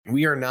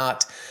We are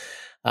not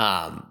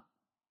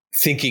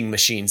thinking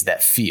machines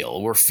that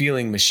feel. We're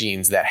feeling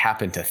machines that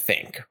happen to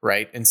think,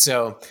 right? And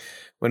so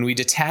when we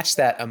detach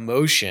that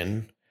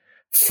emotion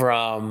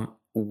from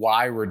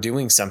why we're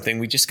doing something,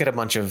 we just get a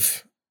bunch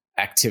of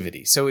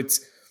activity. So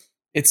it's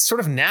sort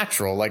of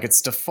natural, like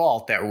it's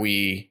default that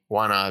we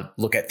want to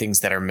look at things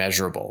that are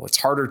measurable. It's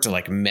harder to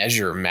like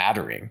measure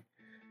mattering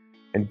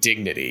and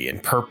dignity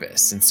and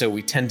purpose. And so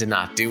we tend to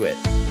not do it.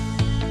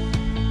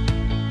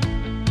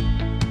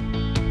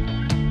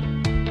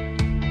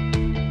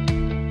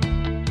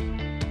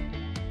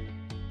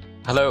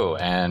 Hello,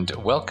 and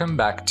welcome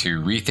back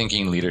to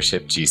Rethinking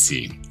Leadership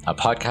GC, a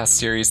podcast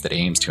series that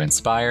aims to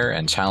inspire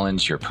and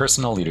challenge your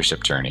personal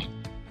leadership journey.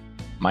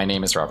 My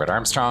name is Robert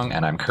Armstrong,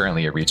 and I'm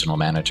currently a regional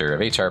manager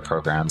of HR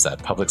programs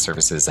at Public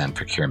Services and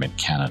Procurement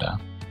Canada.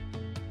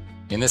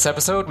 In this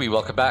episode, we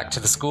welcome back to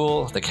the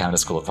school, the Canada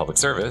School of Public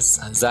Service,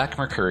 Zach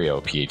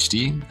Mercurio,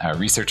 Ph.D., a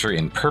researcher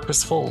in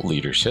purposeful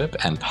leadership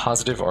and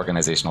positive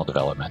organizational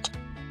development.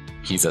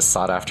 He's a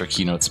sought-after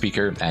keynote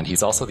speaker, and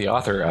he's also the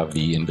author of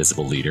The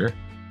Invisible Leader,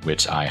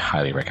 which I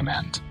highly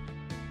recommend.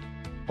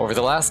 Over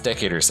the last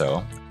decade or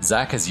so,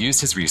 Zach has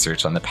used his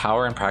research on the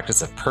power and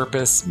practice of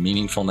purpose,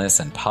 meaningfulness,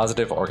 and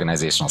positive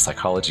organizational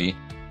psychology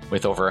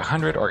with over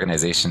 100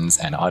 organizations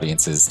and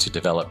audiences to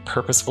develop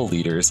purposeful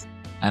leaders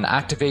and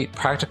activate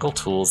practical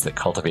tools that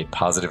cultivate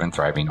positive and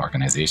thriving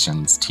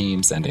organizations,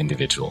 teams, and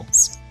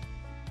individuals.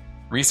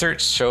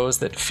 Research shows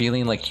that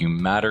feeling like you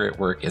matter at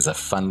work is a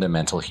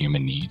fundamental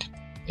human need.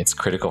 It's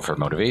critical for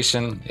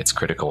motivation, it's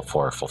critical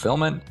for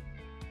fulfillment,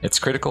 it's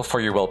critical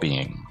for your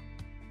well-being.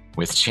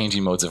 With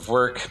changing modes of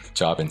work,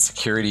 job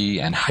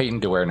insecurity, and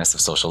heightened awareness of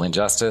social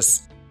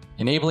injustice,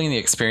 enabling the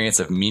experience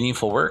of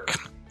meaningful work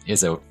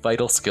is a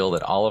vital skill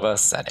that all of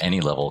us at any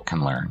level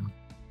can learn.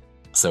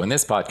 So in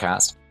this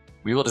podcast,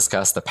 we will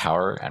discuss the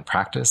power and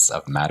practice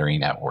of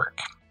mattering at work.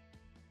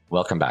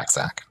 Welcome back,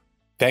 Zach.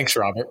 Thanks,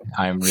 Robert.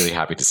 I'm really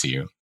happy to see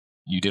you.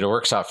 You did a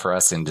workshop for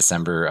us in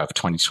December of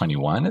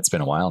 2021. It's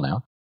been a while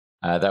now.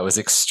 That was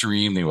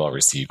extremely well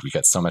received. We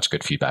got so much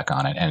good feedback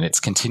on it, and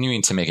it's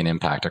continuing to make an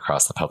impact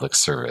across the public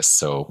service.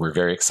 So we're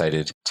very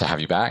excited to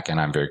have you back,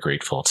 and I'm very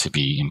grateful to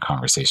be in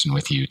conversation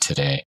with you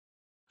today.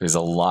 There's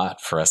a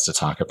lot for us to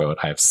talk about.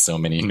 I have so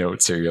many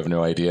notes here, you have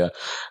no idea.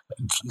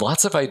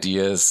 Lots of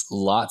ideas,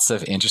 lots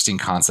of interesting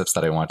concepts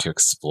that I want to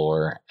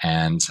explore,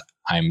 and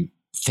I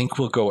think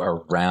we'll go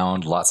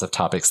around lots of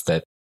topics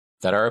that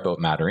are about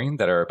mattering,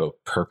 that are about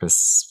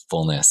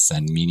purposefulness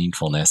and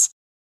meaningfulness.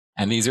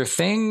 And these are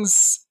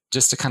things,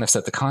 just to kind of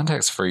set the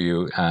context for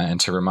you and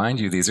to remind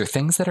you, these are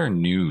things that are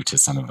new to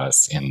some of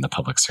us in the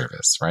public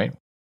service, right?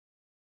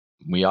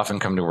 We often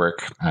come to work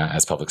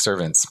as public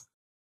servants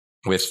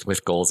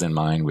with goals in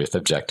mind, with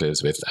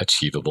objectives, with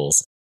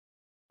achievables,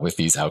 with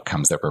these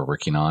outcomes that we're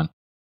working on.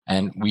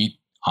 And we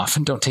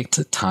often don't take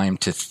the time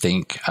to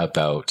think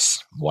about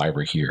why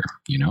we're here,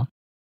 you know?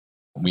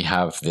 We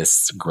have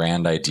this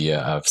grand idea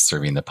of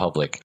serving the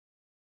public,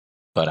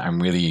 but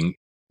I'm really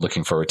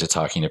looking forward to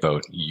talking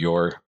about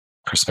your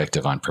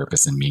perspective on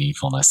purpose and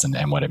meaningfulness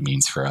and what it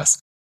means for us.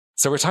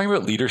 So we're talking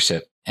about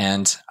leadership,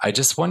 and I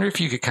just wonder if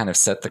you could kind of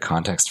set the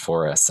context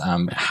for us.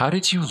 How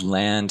did you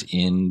land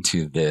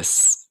into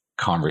this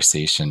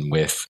conversation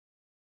with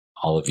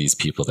all of these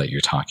people that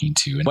you're talking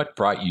to, and what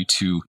brought you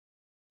to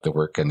the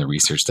work and the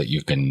research that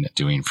you've been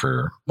doing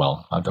for,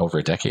 well, over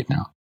a decade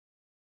now?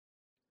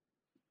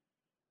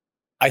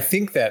 I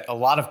think that a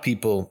lot of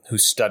people who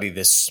study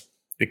this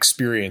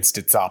experienced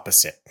its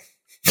opposite.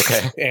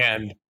 Okay.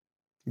 And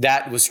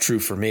that was true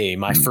for me.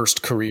 My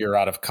first career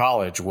out of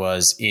college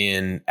was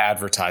in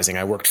advertising.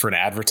 I worked for an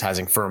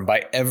advertising firm.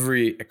 By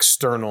every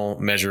external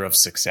measure of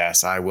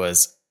success, I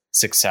was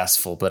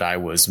successful, but I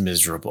was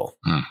miserable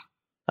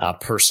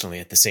personally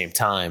at the same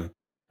time.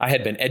 I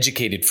had been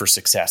educated for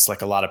success,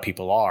 like a lot of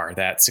people are,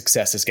 that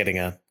success is getting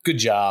a good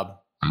job,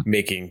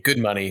 making good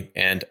money,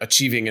 and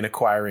achieving and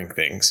acquiring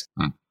things.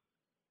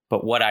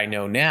 But what I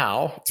know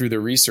now through the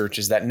research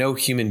is that no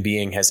human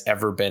being has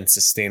ever been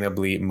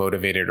sustainably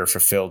motivated or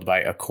fulfilled by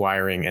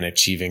acquiring and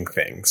achieving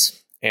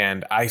things.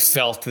 And I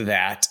felt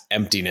that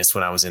emptiness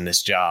when I was in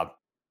this job.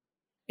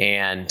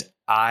 And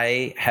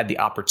I had the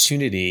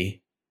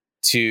opportunity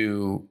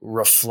to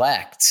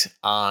reflect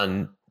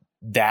on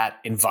that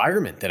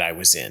environment that I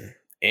was in.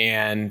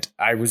 And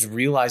I was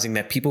realizing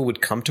that people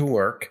would come to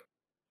work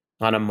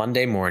on a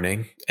Monday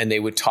morning and they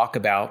would talk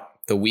about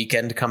the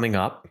weekend coming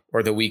up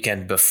or the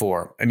weekend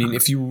before. I mean,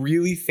 if you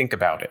really think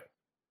about it,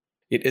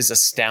 it is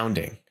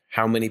astounding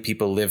how many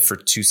people live for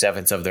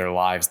 2/7 of their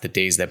lives the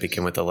days that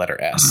begin with the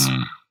letter S.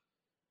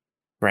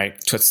 Right?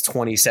 So it's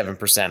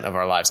 27% of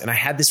our lives. And I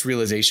had this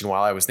realization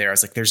while I was there. I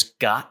was like, there's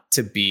got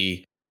to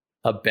be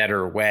a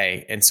better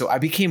way. And so I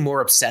became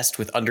more obsessed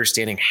with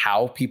understanding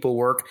how people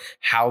work,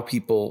 how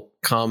people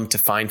come to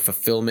find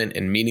fulfillment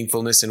and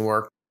meaningfulness in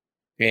work.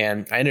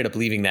 And I ended up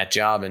leaving that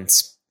job and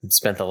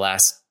spent the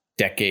last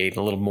decade,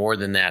 a little more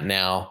than that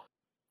now,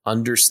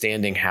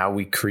 understanding how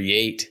we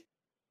create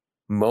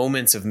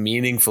moments of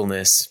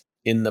meaningfulness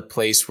in the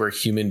place where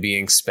human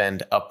beings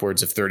spend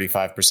upwards of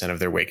 35% of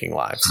their waking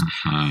lives.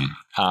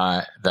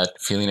 That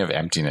feeling of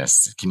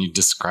emptiness. Can you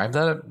describe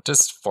that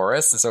just for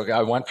us? So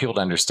I want people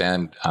to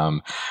understand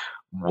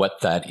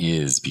what that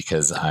is,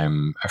 because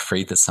I'm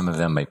afraid that some of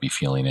them might be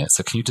feeling it.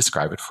 So can you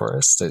describe it for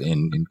us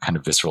in kind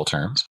of visceral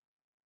terms?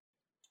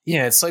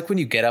 Yeah, it's like when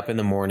you get up in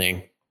the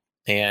morning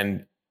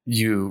and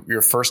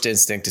your first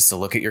instinct is to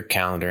look at your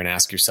calendar and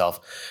ask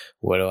yourself,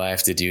 what do I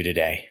have to do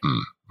today?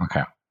 Okay.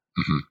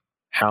 Mm-hmm.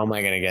 How am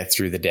I going to get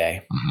through the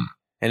day? Mm-hmm.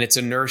 And it's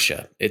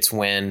inertia. It's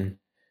when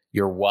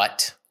your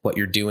what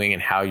you're doing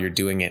and how you're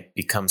doing it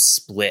becomes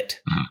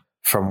split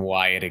from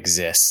why it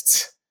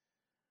exists.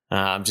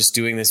 I'm just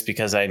doing this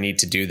because I need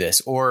to do this.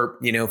 Or,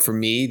 for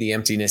me, the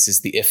emptiness is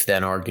the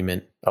if-then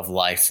argument of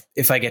life.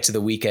 If I get to the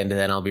weekend,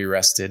 then I'll be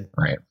rested.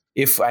 Right.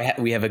 If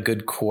we have a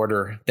good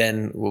quarter,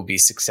 then we'll be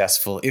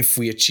successful. If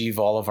we achieve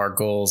all of our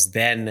goals,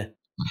 then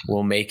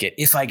we'll make it.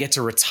 If I get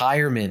to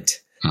retirement,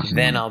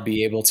 then I'll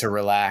be able to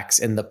relax.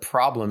 And the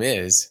problem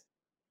is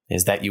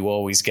that you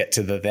always get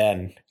to the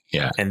then.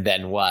 Yeah. And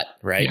then what,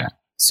 right? Yeah.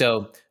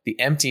 So the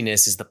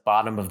emptiness is the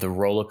bottom of the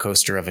roller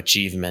coaster of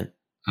achievement.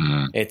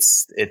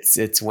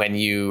 It's when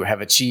you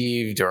have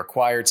achieved or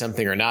acquired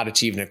something, or not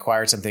achieved and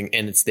acquired something,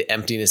 and it's the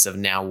emptiness of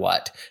now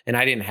what. And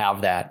I didn't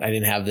have that. I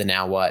didn't have the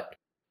now what,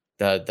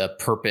 the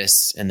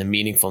purpose and the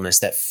meaningfulness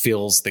that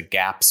fills the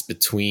gaps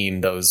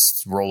between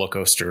those roller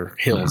coaster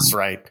hills,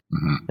 right?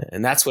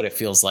 And that's what it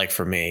feels like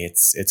for me.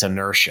 It's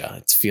inertia.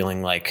 It's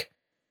feeling like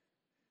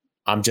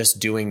I'm just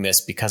doing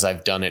this because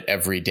I've done it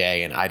every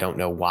day and I don't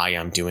know why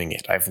I'm doing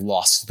it. I've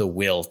lost the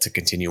will to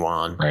continue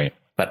on. Right.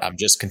 But I'm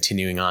just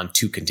continuing on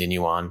to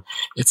continue on.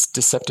 It's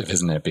deceptive,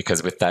 isn't it?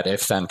 Because with that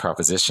if-then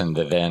proposition,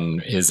 the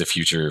then is a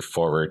future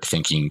forward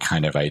thinking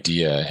kind of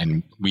idea.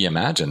 And we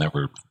imagine that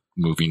we're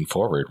moving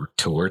forward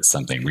towards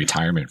something,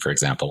 retirement, for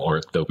example,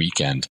 or the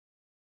weekend.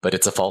 But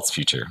it's a false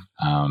future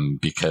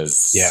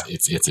because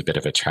it's a bit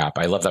of a trap.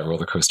 I love that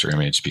roller coaster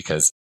image,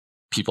 because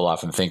people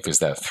often think there's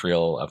that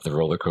thrill of the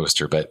roller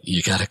coaster, but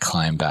you got to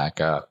climb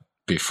back up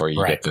before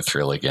you get the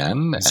thrill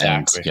again.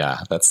 Exactly.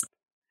 And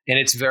And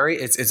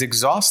it's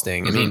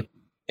exhausting. I mean,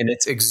 and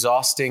it's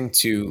exhausting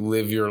to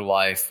live your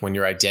life when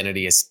your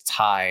identity is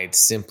tied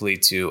simply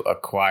to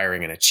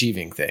acquiring and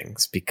achieving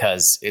things,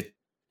 because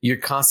you're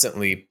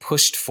constantly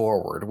pushed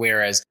forward.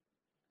 Whereas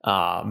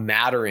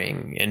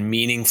mattering and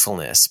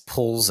meaningfulness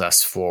pulls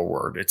us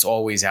forward. It's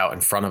always out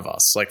in front of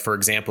us. Like, for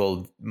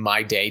example,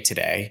 my day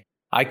today,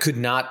 I could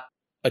not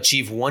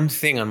achieve one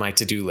thing on my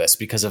to-do list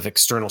because of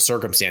external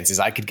circumstances.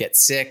 I could get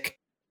sick.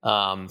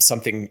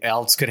 Something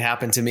else could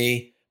happen to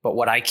me. But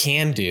what I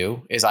can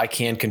do is I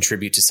can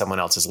contribute to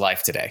someone else's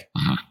life today.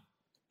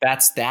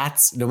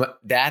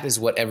 That is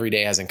what every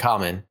day has in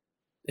common.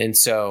 And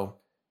so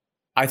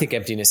I think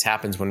emptiness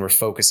happens when we're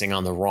focusing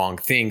on the wrong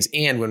things,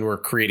 and when we're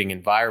creating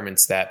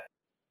environments that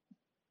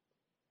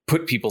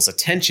put people's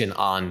attention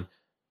on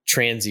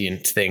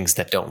transient things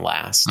that don't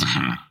last.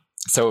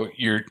 So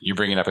you're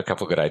bringing up a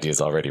couple good ideas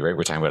already, right?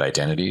 We're talking about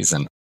identities,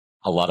 and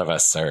a lot of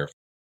us are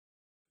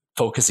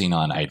focusing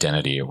on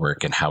identity at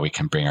work and how we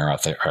can bring our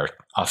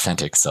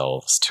authentic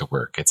selves to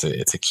work. It's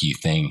a key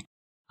thing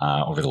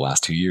over the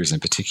last 2 years in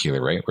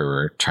particular, right? Where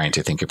we're trying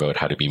to think about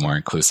how to be more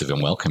inclusive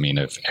and welcoming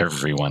of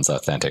everyone's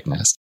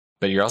authenticness.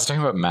 But you're also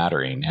talking about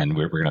mattering, and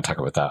we're going to talk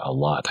about that a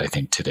lot, I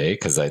think, today,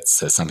 because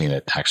it's something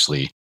that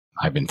actually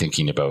I've been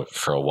thinking about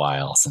for a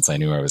while, since I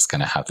knew I was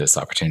going to have this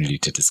opportunity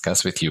to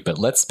discuss with you. But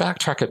let's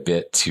backtrack a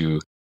bit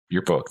to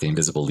your book, The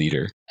Invisible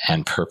Leader,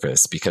 and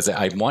purpose, because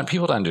I want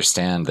people to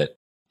understand that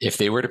if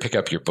they were to pick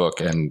up your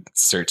book and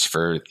search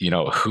for,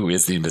 who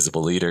is the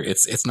invisible leader,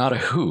 it's not a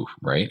who,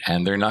 right?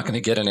 And they're not going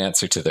to get an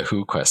answer to the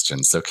who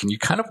question. So can you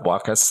kind of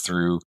walk us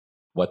through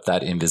what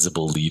that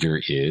invisible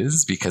leader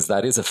is? Because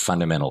that is a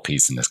fundamental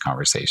piece in this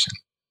conversation.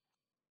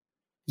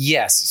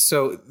 Yes.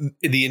 So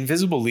the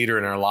invisible leader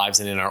in our lives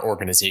and in our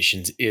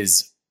organizations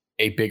is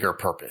a bigger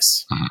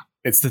purpose.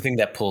 It's the thing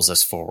that pulls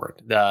us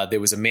forward. There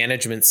was a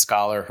management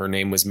scholar. Her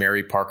name was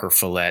Mary Parker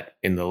Follett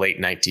in the late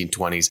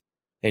 1920s.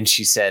 And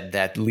she said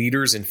that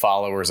leaders and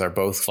followers are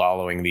both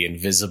following the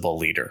invisible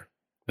leader,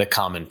 the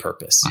common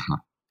purpose.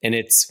 And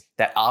it's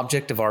that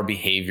object of our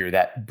behavior,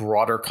 that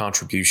broader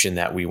contribution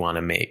that we want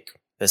to make,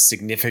 the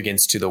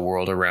significance to the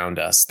world around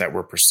us that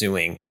we're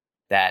pursuing,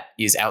 that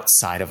is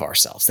outside of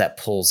ourselves, that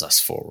pulls us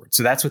forward.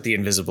 So that's what the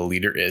invisible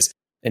leader is.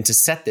 And to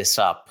set this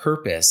up,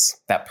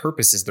 that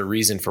purpose is the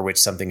reason for which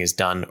something is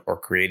done or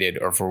created,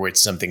 or for which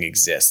something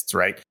exists,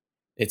 right?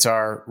 It's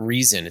our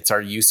reason, it's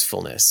our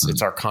usefulness,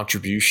 it's our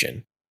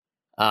contribution.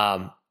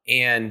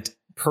 And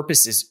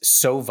purpose is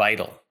so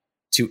vital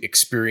to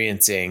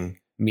experiencing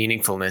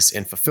meaningfulness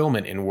and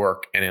fulfillment in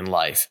work and in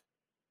life.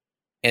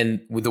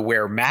 And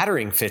where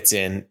mattering fits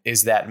in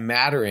is that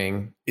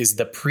mattering is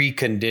the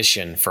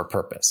precondition for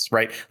purpose,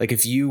 right? Like,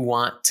 if you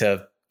want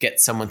to get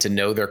someone to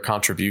know their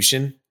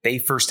contribution, they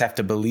first have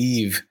to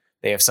believe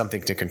they have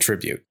something to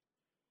contribute.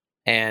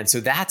 And so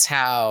that's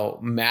how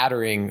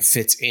mattering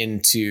fits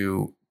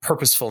into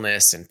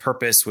purposefulness and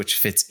purpose, which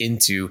fits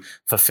into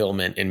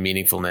fulfillment and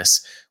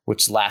meaningfulness,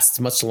 which lasts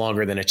much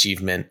longer than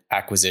achievement,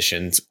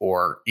 acquisitions,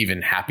 or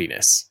even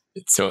happiness.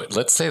 So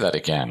let's say that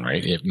again,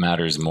 right? It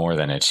matters more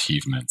than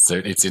achievements. So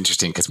it's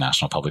interesting because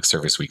National Public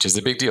Service Week is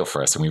a big deal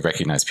for us, and we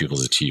recognize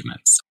people's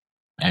achievements.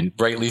 And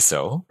rightly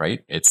so, right?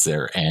 It's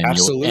their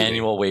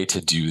annual way to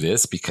do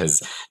this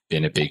because it's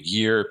been a big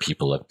year.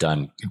 People have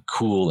done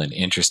cool and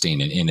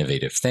interesting and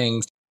innovative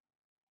things.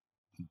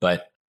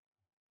 But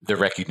the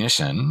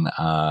recognition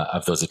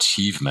of those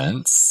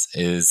achievements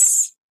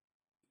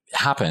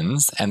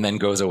happens and then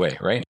goes away,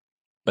 right?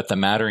 But the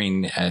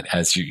mattering,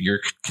 as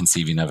you're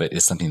conceiving of it,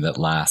 is something that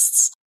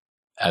lasts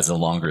as a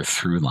longer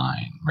through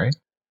line, right?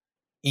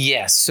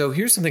 Yes. So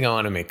here's something I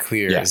want to make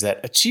clear is that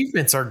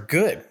achievements are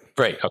good.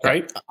 Right. Okay.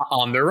 Right.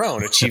 On their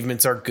own.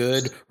 Achievements are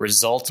good.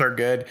 Results are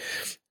good.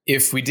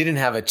 If we didn't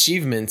have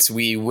achievements,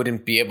 we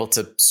wouldn't be able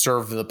to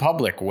serve the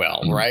public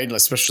well, right?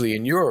 Especially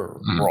in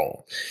your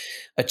role.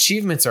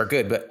 Achievements are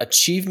good, but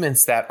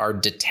achievements that are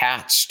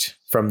detached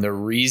from the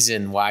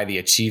reason why the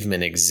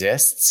achievement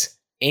exists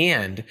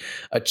and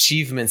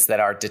achievements that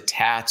are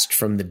detached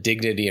from the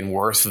dignity and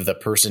worth of the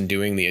person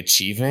doing the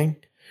achieving,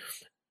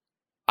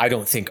 I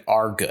don't think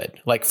are good.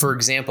 Like, for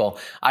example,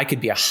 I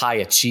could be a high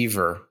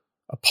achiever,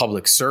 a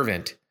public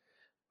servant,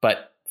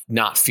 but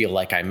not feel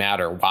like I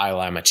matter while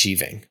I'm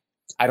achieving.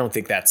 I don't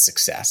think that's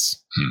success.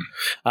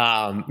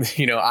 You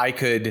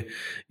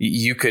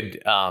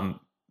could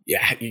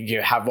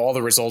have all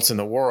the results in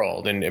the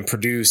world and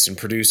produce.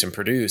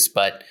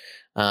 But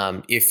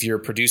if you're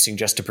producing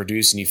just to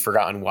produce and you've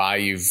forgotten why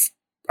you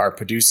are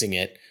producing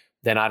it,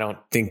 then I don't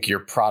think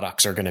your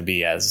products are going to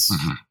be as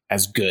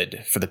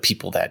good for the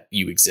people that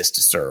you exist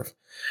to serve.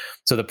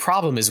 So the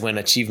problem is when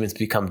achievements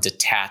become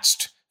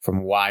detached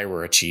from why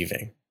we're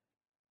achieving.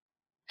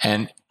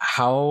 And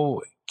how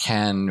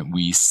can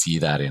we see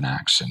that in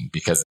action?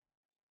 Because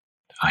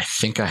I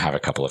think I have a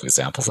couple of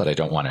examples that I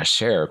don't want to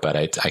share, but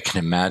I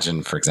can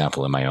imagine, for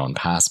example, in my own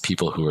past,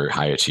 people who are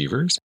high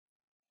achievers,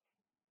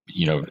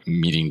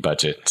 meeting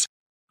budget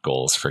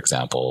goals, for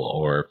example,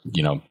 or,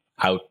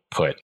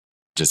 output,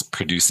 just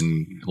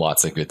producing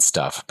lots of good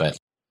stuff. But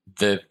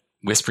the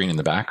whispering in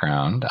the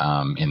background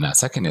in that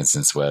second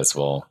instance was,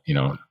 well,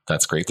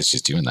 that's great that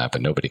she's doing that,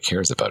 but nobody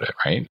cares about it,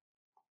 right?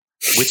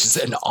 Which is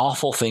an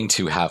awful thing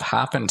to have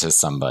happen to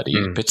somebody,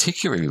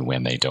 particularly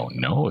when they don't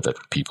know that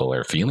people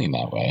are feeling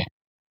that way.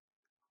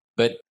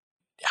 But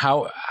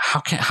how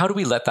do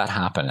we let that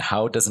happen?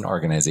 How does an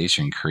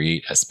organization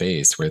create a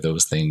space where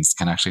those things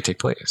can actually take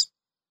place?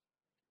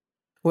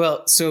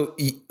 Well, so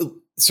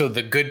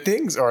the good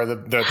things or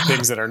the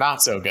things that are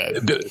not so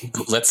good?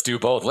 Let's do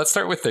both. Let's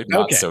start with the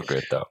not so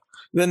good, though.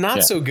 The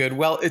not so good.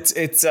 Well,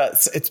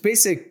 it's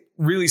basic,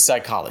 really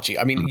psychology.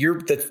 I mean, you're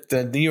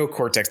the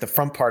neocortex, the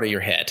front part of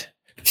your head,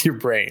 your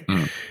brain.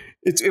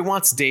 It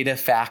wants data,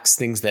 facts,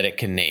 things that it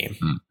can name,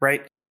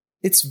 right?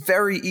 It's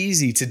very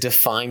easy to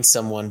define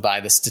someone by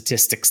the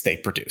statistics they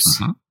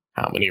produce.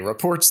 How many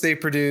reports they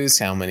produce,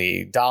 how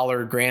many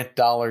grant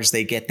dollars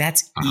they get.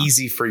 That's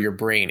easy for your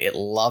brain. It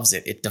loves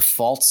it. It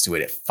defaults to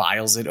it. It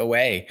files it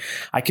away.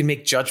 I can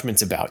make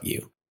judgments about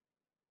you.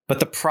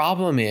 But the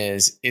problem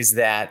is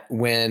that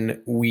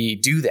when we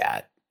do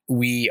that,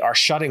 we are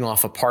shutting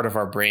off a part of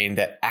our brain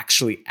that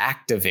actually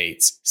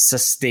activates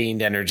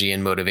sustained energy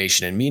and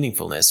motivation and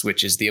meaningfulness,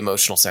 which is the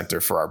emotional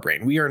center for our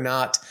brain. We are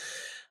not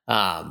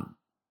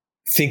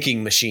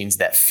thinking machines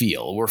that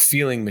feel. We're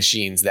feeling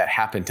machines that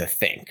happen to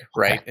think,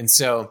 right? Okay. And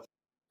so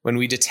when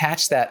we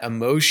detach that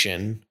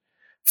emotion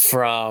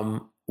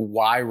from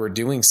why we're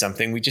doing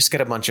something, we just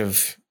get a bunch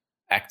of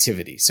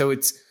activity. So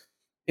it's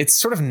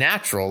sort of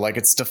natural, like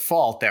it's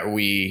default that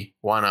we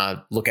want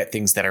to look at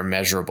things that are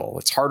measurable.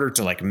 It's harder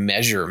to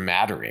measure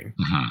mattering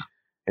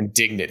and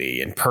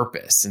dignity and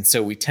purpose. And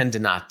so we tend to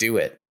not do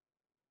it.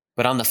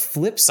 But on the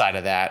flip side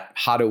of that,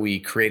 how do we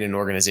create an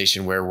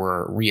organization where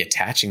we're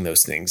reattaching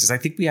those things? Is I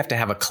think we have to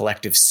have a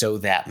collective so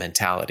that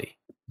mentality.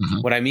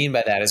 What I mean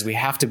by that is we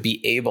have to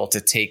be able to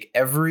take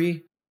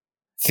every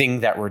thing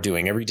that we're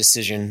doing, every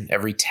decision,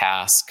 every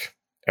task,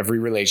 every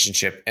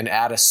relationship, and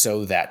add a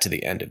so that to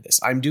the end of this.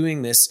 I'm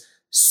doing this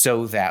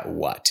so that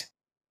what?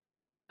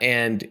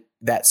 And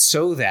that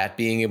so that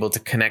being able to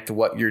connect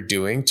what you're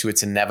doing to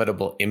its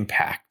inevitable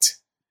impact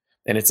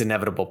and its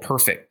inevitable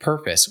perfect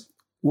purpose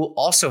will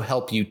also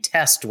help you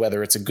test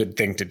whether it's a good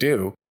thing to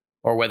do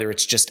or whether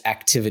it's just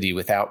activity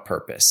without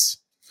purpose.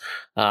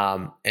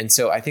 And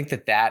so I think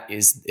that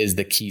is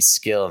the key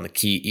skill and the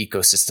key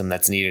ecosystem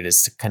that's needed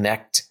is to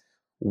connect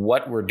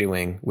what we're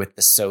doing with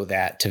the so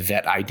that to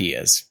vet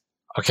ideas,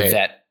 to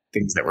vet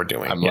things that we're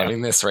doing. I'm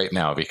loving this right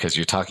now because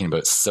you're talking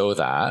about so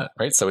that,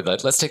 right? So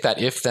let's take that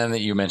if then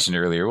that you mentioned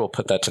earlier. We'll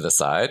put that to the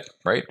side,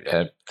 right?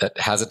 That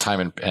has a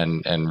time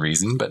and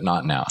reason, but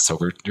not now. So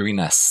we're doing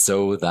a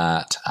so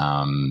that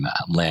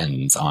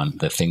lens on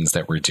the things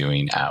that we're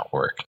doing at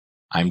work.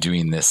 I'm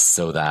doing this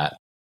so that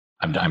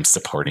I'm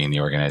supporting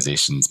the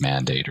organization's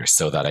mandate, or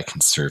so that I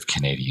can serve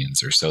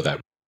Canadians, or so that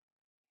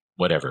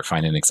whatever,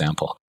 find an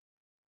example.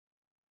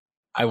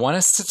 I want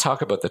us to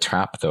talk about the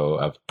trap, though,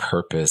 of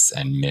purpose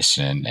and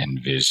mission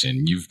and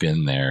vision. You've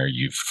been there.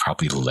 You've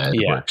probably led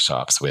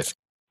workshops with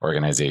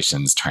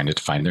organizations trying to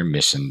define their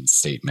mission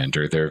statement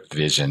or their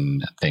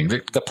vision thing,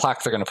 the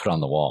plaque they're going to put on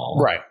the wall.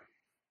 Right.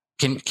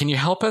 Can you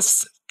help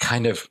us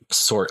kind of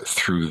sort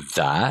through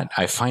that?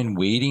 I find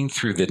wading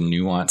through the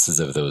nuances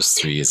of those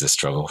three is a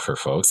struggle for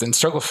folks, and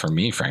struggle for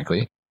me,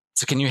 frankly.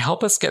 So can you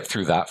help us get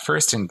through that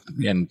first and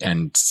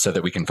so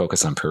that we can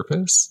focus on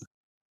purpose?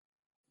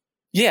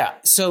 Yeah.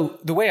 So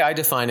the way I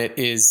define it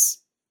is,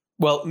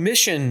 well,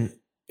 mission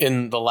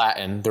in the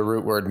Latin, the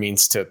root word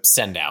means to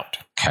send out.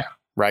 Okay.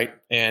 Right.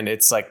 And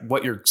it's like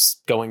what you're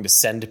going to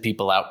send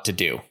people out to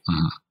do.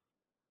 Mm-hmm.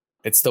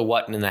 It's the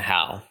what and the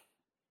how.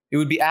 It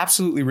would be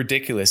absolutely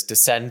ridiculous to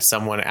send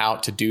someone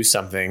out to do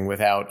something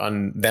without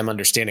them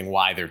understanding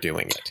why they're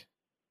doing it.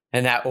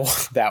 And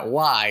that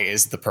why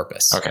is the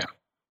purpose. Okay.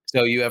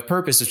 So you have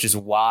purpose, which is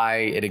why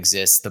it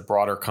exists, the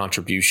broader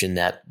contribution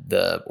that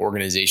the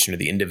organization or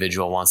the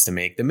individual wants to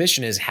make. The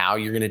mission is how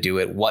you're going to do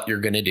it, what you're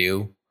going to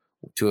do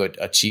to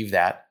achieve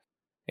that.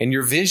 And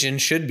your vision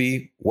should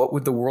be, what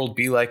would the world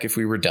be like if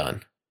we were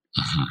done?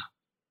 Mm-hmm.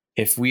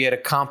 If we had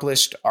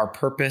accomplished our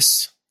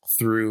purpose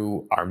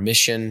through our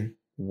mission,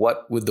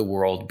 what would the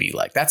world be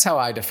like? That's how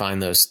I define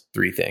those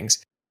three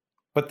things.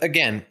 But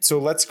again, so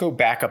let's go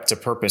back up to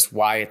purpose,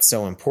 why it's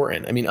so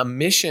important. I mean, a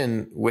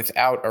mission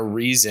without a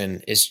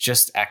reason is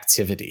just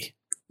activity.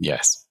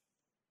 Yes.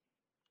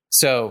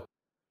 So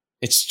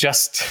it's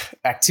just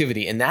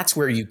activity. And that's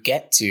where you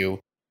get to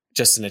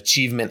just an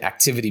achievement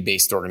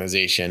activity-based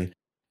organization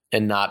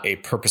and not a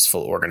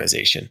purposeful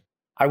organization.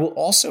 I will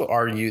also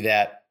argue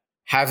that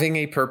having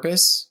a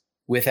purpose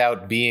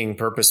without being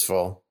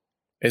purposeful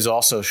is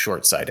also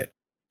short-sighted.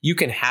 You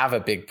can have a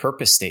big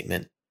purpose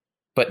statement,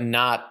 but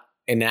not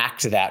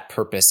enact that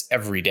purpose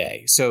every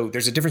day. So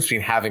there's a difference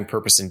between having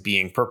purpose and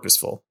being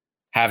purposeful.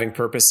 Having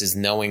purpose is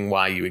knowing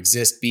why you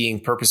exist.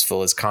 Being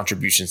purposeful is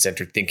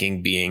contribution-centered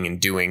thinking, being, and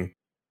doing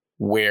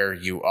where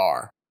you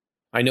are.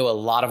 I know a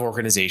lot of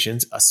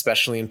organizations,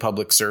 especially in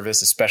public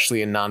service,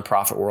 especially in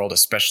nonprofit world,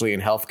 especially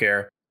in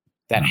healthcare,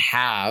 that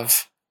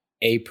have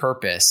a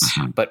purpose,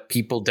 but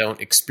people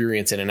don't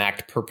experience and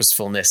enact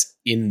purposefulness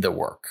in the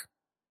work.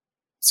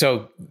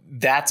 So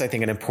that's, I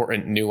think, an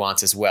important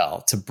nuance as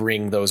well, to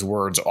bring those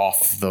words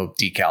off the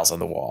decals on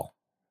the wall.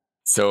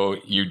 So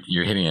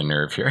you're hitting a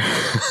nerve here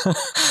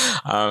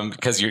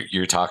because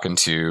you're talking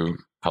to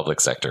public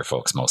sector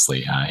folks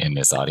mostly in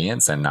this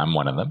audience, and I'm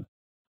one of them.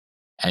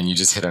 And you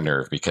just hit a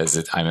nerve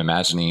because I'm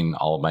imagining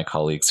all of my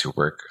colleagues who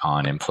work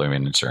on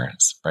employment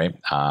insurance, right?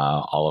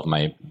 All of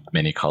my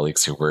many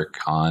colleagues who work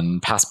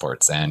on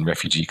passports and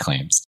refugee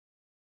claims,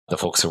 the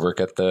folks who work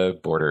at the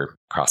border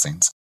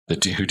crossings,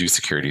 who do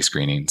security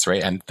screenings,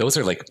 right? And those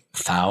are like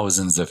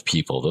thousands of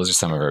people. Those are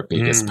some of our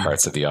biggest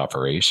parts of the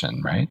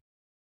operation, right?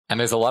 And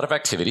there's a lot of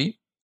activity.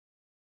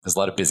 There's a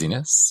lot of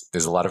busyness.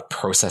 There's a lot of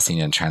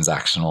processing and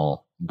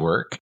transactional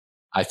work.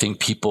 I think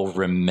people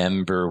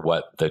remember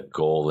what the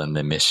goal and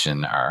the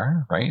mission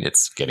are, right?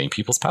 It's getting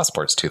people's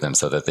passports to them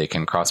so that they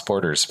can cross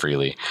borders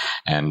freely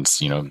and,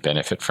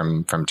 benefit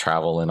from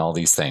travel and all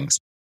these things.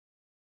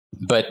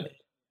 But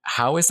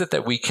how is it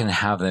that we can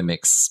have them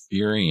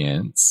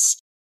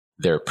experience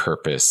their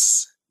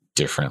purpose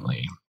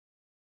differently?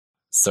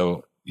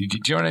 So do you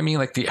know what I mean?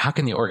 Like how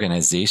can the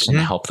organization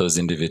help those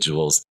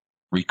individuals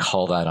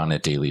recall that on a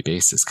daily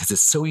basis? Because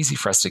it's so easy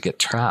for us to get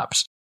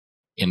trapped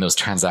in those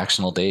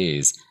transactional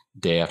days,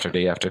 day after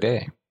day after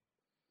day.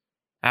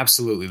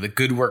 Absolutely. The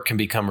good work can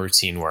become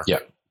routine work. Yeah.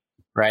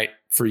 Right.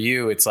 For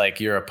you, it's like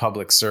you're a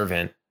public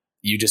servant.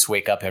 You just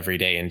wake up every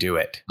day and do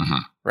it.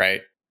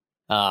 Right.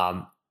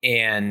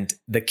 And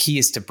the key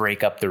is to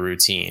break up the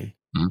routine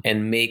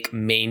and make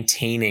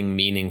maintaining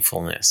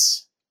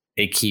meaningfulness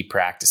a key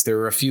practice. There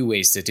are a few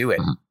ways to do it.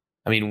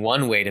 I mean,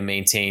 one way to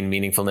maintain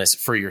meaningfulness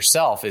for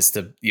yourself is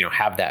to,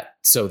 have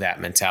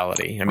that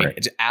mentality. I mean,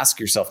 ask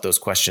yourself those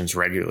questions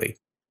regularly.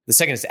 The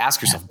second is to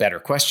ask yourself better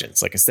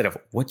questions. Like instead of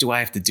what do I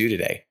have to do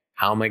today?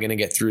 How am I going to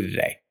get through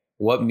today?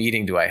 What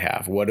meeting do I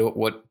have?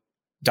 What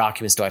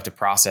documents do I have to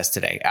process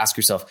today? Ask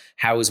yourself,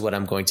 how is what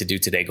I'm going to do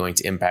today going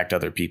to impact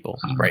other people?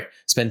 Right?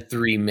 Spend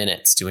 3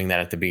 minutes doing that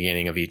at the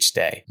beginning of each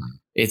day.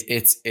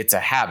 It's a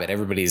habit.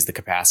 Everybody has the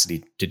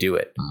capacity to do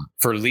it.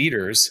 For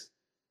leaders,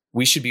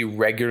 we should be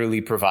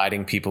regularly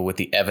providing people with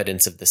the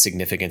evidence of the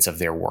significance of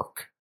their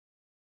work.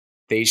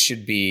 They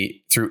should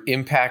be through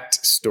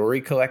impact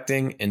story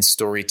collecting and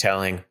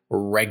storytelling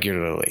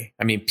regularly.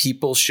 I mean,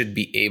 people should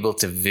be able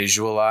to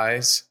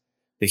visualize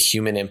the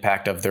human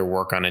impact of their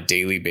work on a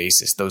daily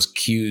basis. Those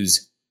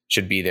cues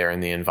should be there in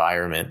the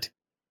environment.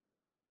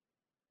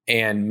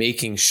 And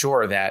making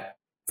sure that,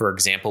 for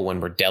example,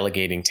 when we're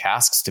delegating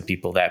tasks to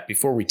people, that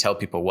before we tell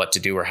people what to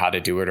do or how to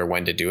do it or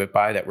when to do it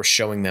by, that we're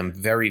showing them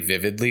very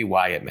vividly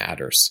why it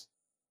matters.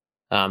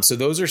 So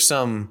those are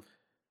some,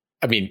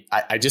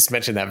 I just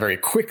mentioned that very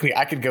quickly.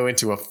 I could go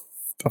into a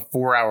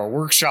 4-hour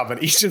workshop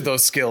on each of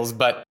those skills,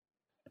 but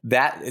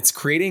that it's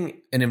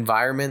creating an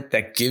environment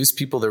that gives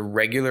people the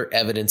regular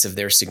evidence of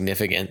their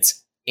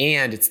significance.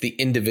 And it's the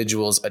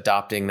individuals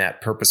adopting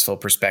that purposeful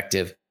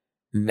perspective.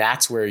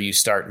 That's where you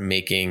start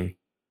making,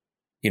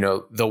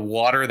 the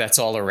water that's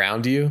all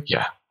around you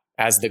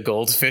as the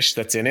goldfish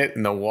that's in it,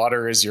 and the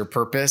water is your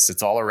purpose.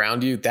 It's all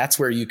around you. That's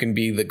where you can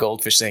be the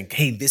goldfish saying,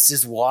 hey, this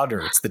is water.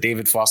 It's the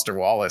David Foster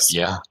Wallace.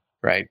 Yeah.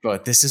 Right.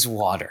 But this is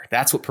water.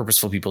 That's what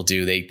purposeful people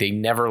do. They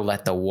never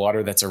let the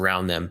water that's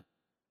around them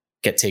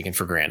get taken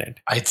for granted.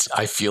 I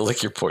feel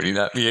like you're pointing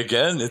at me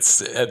again.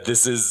 This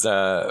is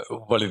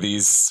one of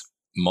these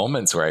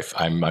moments where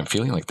I'm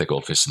feeling like the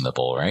goldfish in the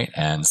bowl, right?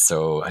 And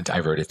so I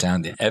wrote it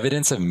down: the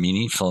evidence of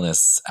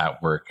meaningfulness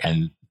at work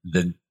and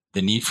the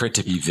need for it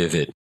to be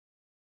vivid.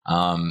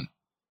 And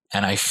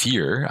I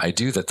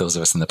do that those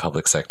of us in the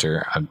public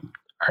sector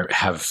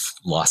have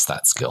lost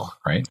that skill,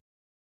 right?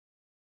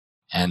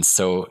 And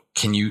so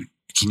can you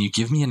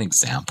give me an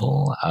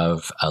example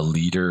of a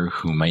leader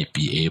who might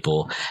be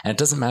able, and it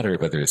doesn't matter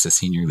whether it's a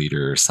senior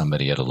leader or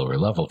somebody at a lower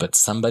level, but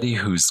somebody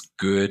who's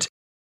good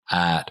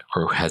at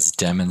or has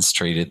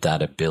demonstrated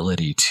that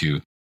ability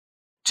to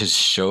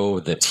show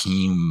the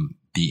team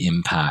the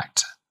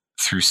impact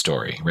through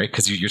story, right?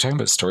 Because you're talking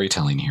about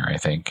storytelling here, I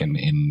think, in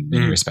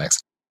many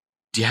respects.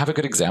 Do you have a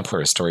good example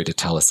or a story to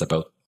tell us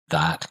about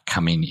that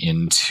coming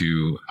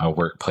into a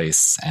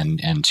workplace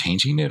and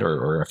changing it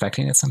or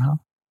affecting it somehow?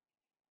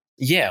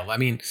 Yeah. I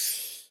mean,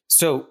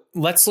 so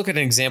let's look at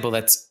an example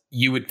that's,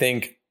 you would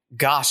think,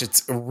 gosh,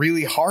 it's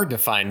really hard to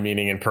find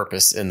meaning and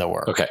purpose in the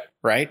work. Okay.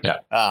 Right?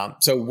 Yeah.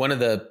 So one of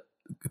the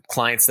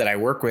clients that I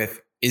work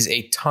with is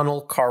a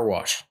tunnel car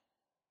wash.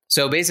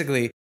 So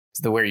basically,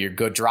 it's where you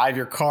go drive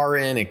your car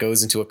in, it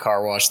goes into a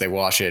car wash, they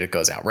wash it, it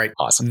goes out, right?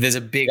 Awesome. There's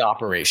a big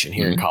operation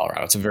here in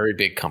Colorado. It's a very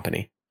big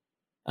company.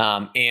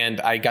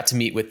 And I got to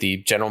meet with the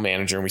general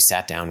manager, and we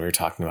sat down, we were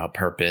talking about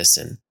purpose,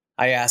 and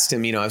I asked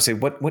him, I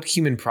said, what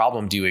human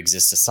problem do you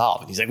exist to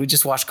solve? And he's like, we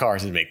just wash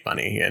cars and make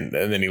money. And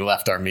then he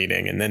left our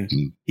meeting, and then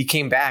he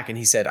came back and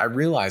he said, I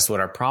realized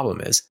what our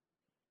problem is.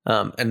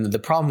 And the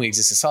problem we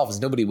exist to solve is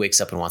nobody wakes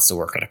up and wants to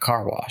work at a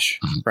car wash,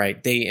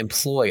 right? They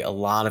employ a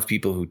lot of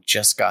people who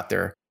just got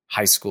their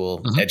high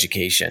school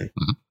education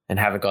and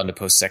haven't gone to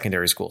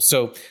post-secondary school.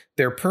 So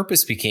their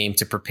purpose became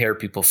to prepare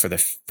people for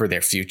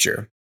their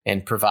future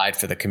and provide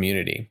for the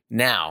community.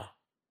 Now,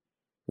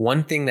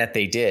 one thing that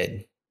they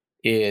did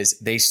is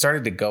they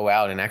started to go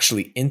out and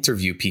actually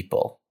interview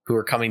people who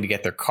are coming to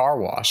get their car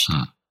washed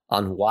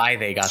on why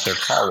they got their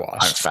car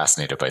washed. I'm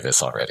fascinated by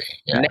this already.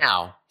 Yeah.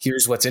 Now,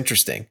 here's what's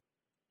interesting.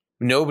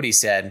 Nobody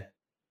said,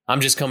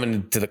 I'm just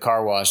coming to the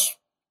car wash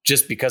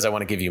just because I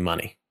want to give you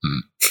money.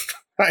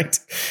 Right?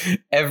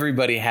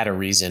 Everybody had a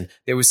reason.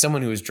 There was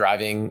someone who was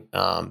driving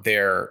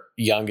their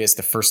youngest,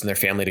 the first in their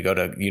family to go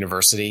to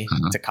university,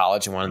 to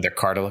college, and wanted their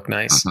car to look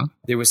nice.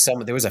 There was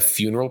a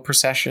funeral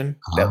procession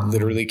that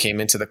literally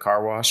came into the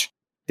car wash.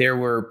 There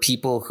were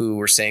people who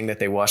were saying that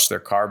they washed their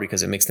car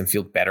because it makes them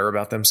feel better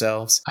about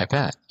themselves. I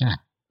bet. Yeah.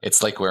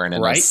 It's like wearing a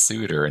nice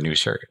suit or a new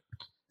shirt.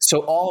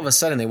 So all of a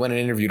sudden they went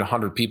and interviewed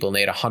 100 people, and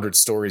they had 100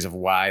 stories of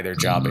why their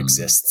job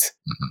exists.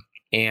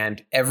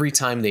 And every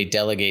time they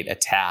delegate a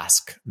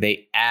task,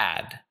 they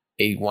add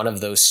one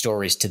of those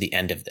stories to the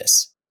end of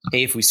this.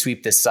 Hey, if we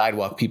sweep this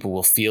sidewalk, people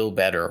will feel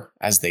better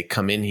as they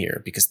come in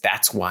here, because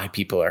that's why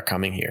people are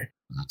coming here.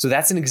 So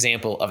that's an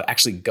example of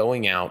actually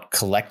going out,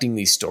 collecting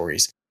these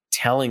stories,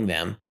 telling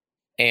them,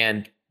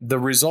 and the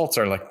results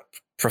are like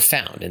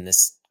profound in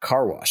this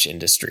car wash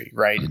industry,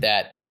 right?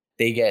 That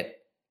they get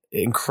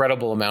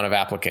incredible amount of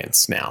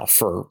applicants now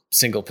for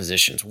single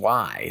positions.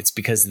 Why? It's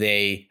because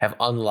they have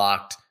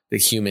unlocked the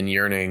human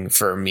yearning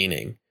for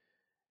meaning.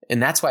 And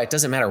that's why it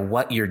doesn't matter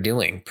what you're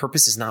doing.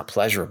 Purpose is not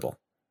pleasurable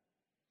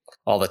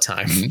all the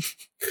time.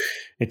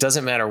 It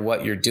doesn't matter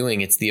what you're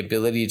doing. It's the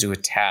ability to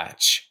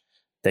attach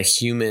the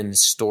human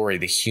story,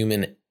 the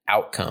human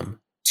outcome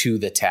to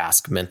the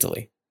task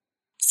mentally.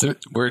 So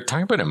we're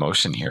talking about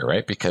emotion here,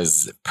 right?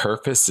 Because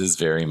purpose is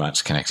very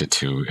much connected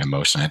to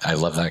emotion. I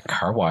love that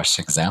car wash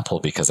example,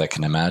 because I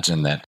can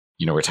imagine that,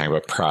 we're talking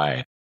about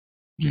pride.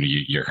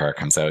 Your car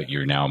comes out,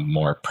 you're now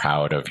more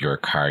proud of your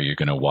car. You're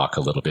going to walk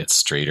a little bit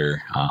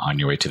straighter on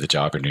your way to the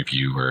job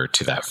interview or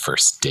to that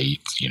first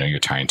date. You're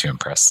trying to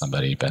impress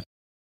somebody, but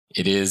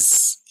it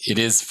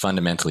is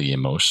fundamentally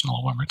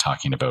emotional when we're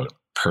talking about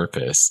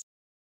purpose.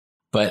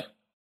 But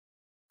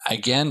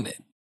again,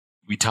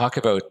 we talk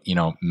about,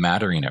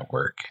 mattering at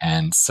work.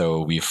 And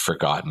so we've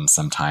forgotten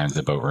sometimes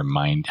about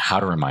how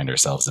to remind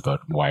ourselves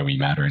about why we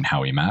matter and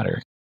how we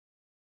matter.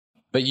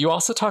 But you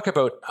also talk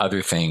about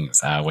other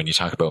things when you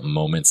talk about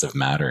moments of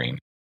mattering.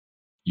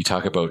 You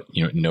talk about,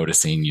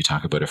 noticing, you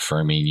talk about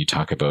affirming, you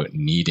talk about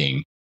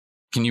needing.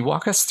 Can you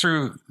walk us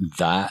through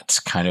that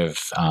kind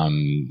of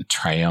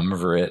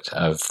triumvirate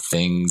of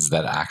things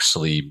that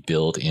actually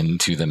build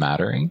into the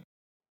mattering?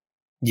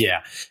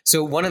 Yeah.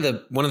 So one of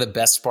the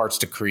best parts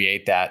to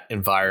create that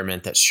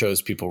environment that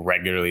shows people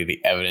regularly the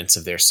evidence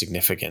of their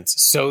significance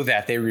so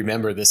that they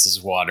remember this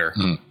is water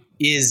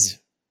is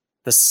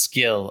the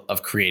skill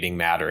of creating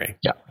mattering.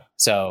 Yeah.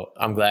 So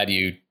I'm glad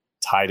you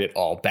tied it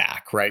all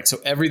back, right? So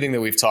everything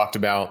that we've talked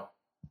about,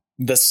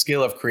 the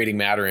skill of creating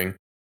mattering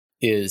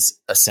is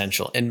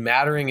essential. And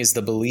mattering is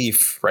the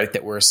belief, right,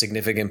 that we're a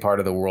significant part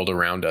of the world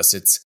around us.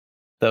 It's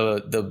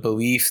the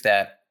belief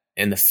that,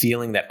 and the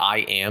feeling that I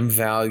am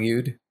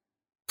valued,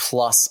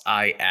 plus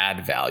I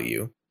add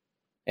value.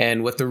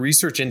 And what the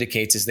research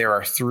indicates is there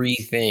are three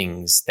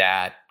things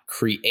that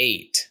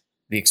create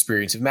the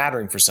experience of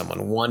mattering for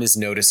someone. One is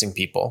noticing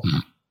people.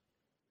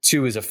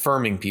 Two is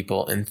affirming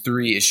people. And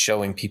three is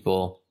showing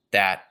people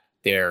that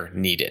they're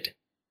needed.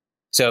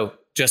 So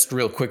just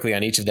real quickly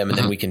on each of them, and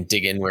then we can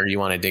dig in where you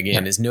want to dig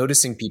in, is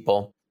noticing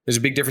people. There's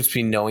a big difference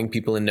between knowing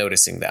people and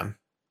noticing them,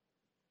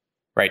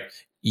 right?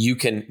 You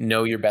can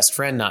know your best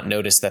friend, not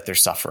notice that they're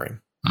suffering.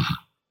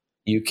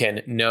 You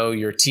can know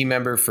your team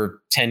member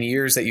for 10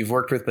 years that you've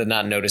worked with, but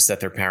not notice that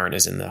their parent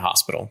is in the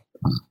hospital.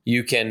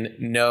 You can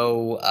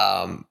know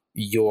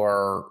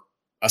your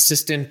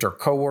assistant or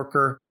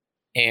coworker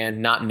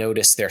and not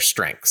notice their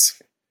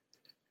strengths.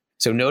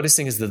 So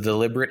noticing is the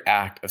deliberate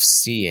act of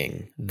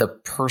seeing the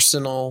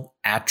personal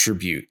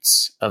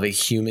attributes of a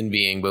human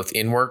being, both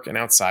in work and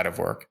outside of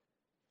work,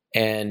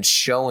 and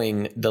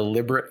showing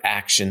deliberate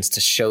actions to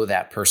show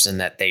that person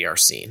that they are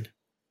seen.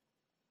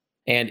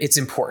 And it's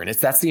important.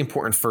 That's the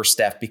important first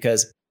step,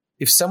 because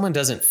if someone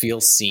doesn't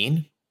feel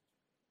seen,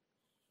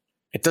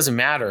 it doesn't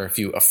matter if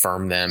you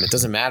affirm them. It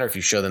doesn't matter if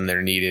you show them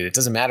they're needed. It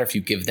doesn't matter if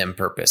you give them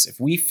purpose. If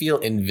we feel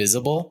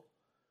invisible,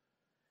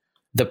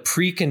 the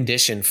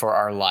precondition for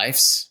our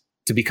lives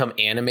to become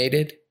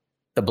animated,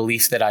 the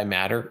belief that I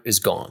matter, is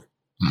gone,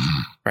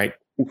 right?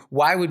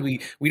 Why would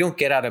we don't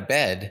get out of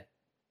bed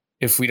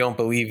if we don't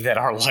believe that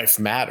our life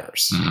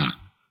matters.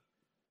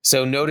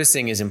 So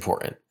noticing is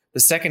important. The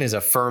second is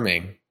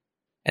affirming.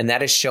 And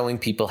that is showing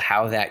people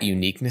how that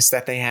uniqueness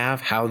that they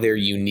have, how their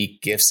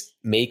unique gifts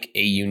make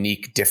a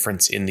unique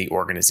difference in the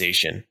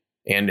organization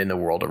and in the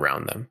world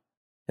around them.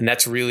 And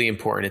that's really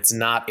important. It's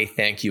not a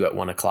thank you at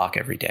 1:00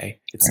 every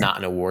day. It's not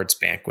an awards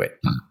banquet.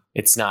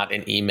 It's not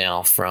an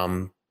email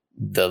from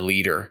the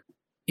leader.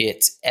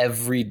 It's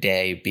every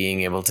day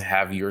being able to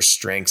have your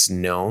strengths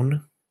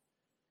known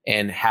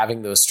and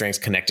having those strengths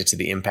connected to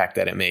the impact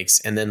that it makes.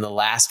 And then the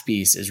last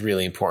piece is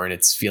really important.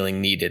 It's feeling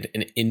needed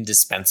and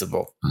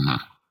indispensable.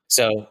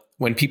 So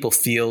when people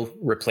feel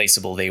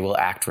replaceable, they will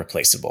act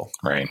replaceable.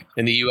 Right.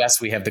 In the US,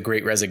 we have the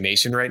Great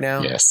Resignation right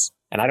now. Yes.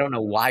 And I don't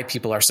know why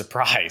people are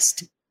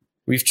surprised.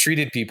 We've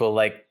treated people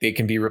like they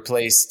can be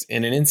replaced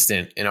in an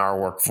instant in our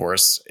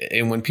workforce.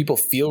 And when people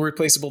feel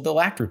replaceable,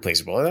 they'll act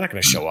replaceable. They're not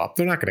going to show up.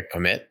 They're not going to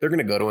commit. They're going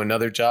to go to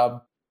another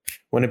job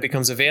when it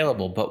becomes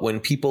available. But when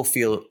people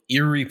feel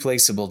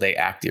irreplaceable, they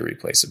act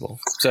irreplaceable.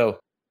 So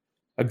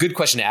a good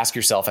question to ask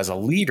yourself as a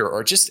leader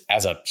or just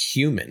as a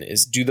human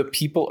is, do the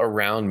people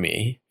around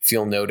me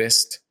feel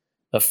noticed,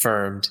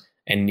 affirmed,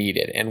 and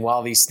needed? And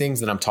while these things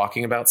that I'm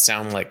talking about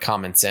sound like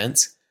common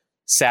sense,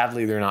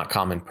 sadly, they're not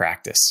common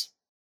practice.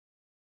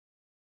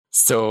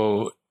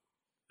 So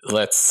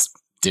let's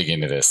dig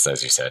into this,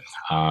 as you said.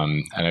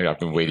 And I've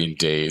been waiting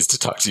days to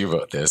talk to you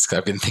about this, because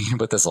I've been thinking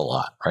about this a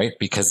lot, right?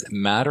 Because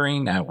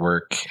mattering at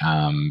work,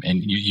 and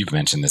you've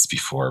mentioned this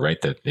before, right?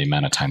 That the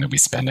amount of time that we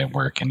spend at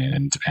work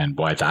and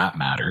why that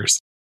matters.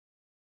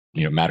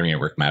 You know, mattering at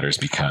work matters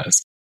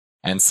because.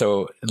 And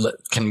so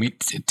can we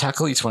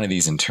tackle each one of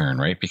these in turn,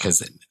 right?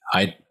 Because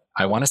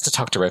I want us to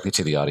talk directly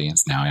to the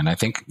audience now. And I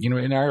think, you know,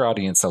 in our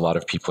audience, a lot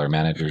of people are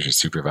managers or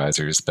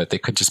supervisors, but they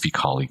could just be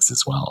colleagues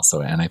as well.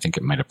 So, and I think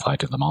it might apply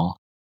to them all.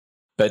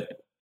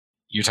 But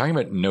you're talking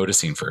about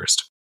noticing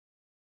first.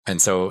 And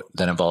so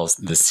that involves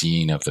the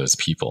seeing of those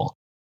people.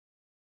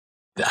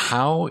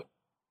 How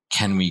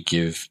can we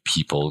give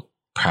people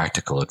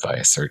practical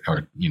advice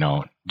or you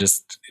know,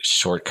 just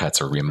shortcuts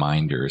or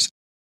reminders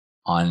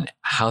on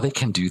how they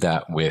can do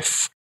that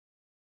with,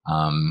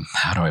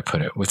 how do I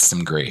put it, with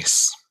some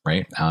grace,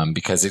 right?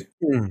 Because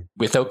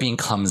without being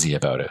clumsy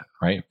about it,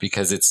 right?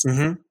 Because it's,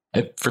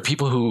 for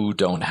people who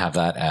don't have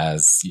that,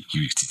 as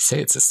you say,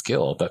 it's a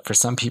skill, but for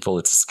some people,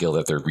 it's a skill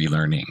that they're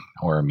relearning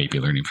or maybe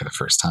learning for the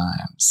first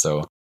time.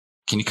 So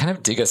can you kind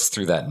of dig us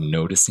through that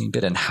noticing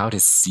bit and how to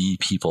see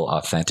people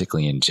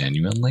authentically and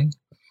genuinely?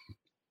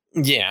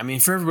 Yeah. I mean,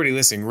 for everybody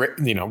listening,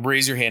 you know,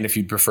 raise your hand if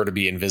you'd prefer to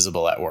be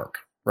invisible at work,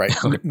 right?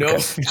 No,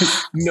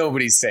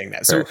 nobody's saying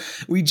that. So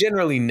we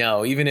generally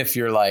know, even if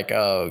you're like,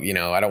 oh, you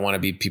know, I don't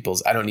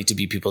need to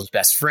be people's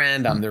best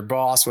friend. I'm their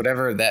boss,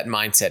 whatever that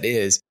mindset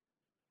is.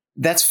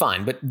 That's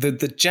fine. But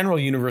the general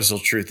universal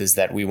truth is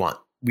that we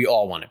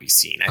all want to be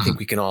seen. I think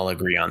we can all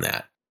agree on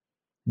that.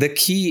 The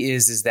key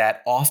is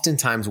that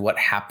oftentimes what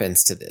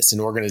happens to this in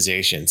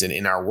organizations and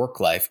in our work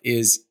life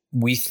is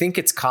we think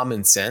it's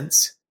common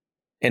sense.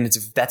 And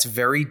that's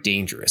very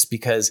dangerous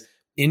because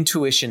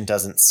intuition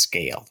doesn't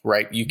scale,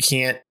 right? You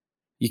can't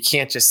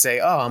just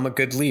say, oh, I'm a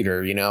good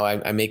leader. You know,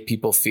 I make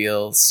people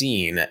feel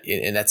seen,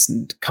 and that's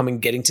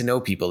getting to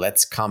know people.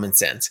 That's common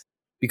sense.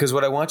 Because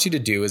what I want you to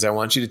do is I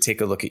want you to take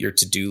a look at your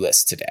to-do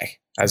list today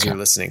as you're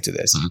listening to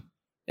this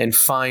and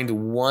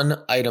find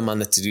one item on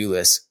the to-do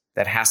list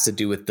that has to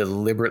do with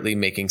deliberately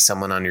making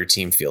someone on your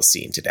team feel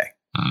seen today.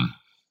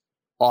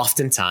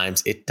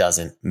 Oftentimes it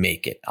doesn't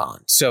make it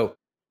on. So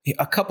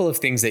a couple of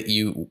things that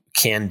you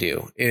can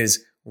do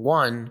is,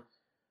 one,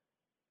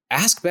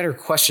 ask better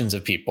questions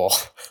of people.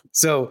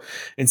 So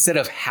instead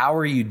of how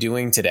are you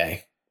doing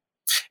today?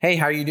 Hey,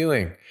 how are you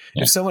doing?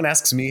 Yeah. If someone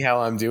asks me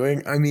how I'm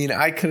doing, I mean,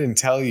 I couldn't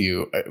tell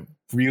you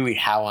really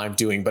how I'm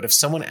doing. But if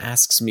someone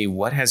asks me,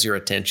 what has your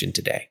attention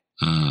today?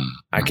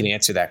 I can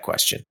answer that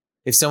question.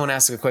 If someone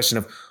asks a question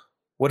of,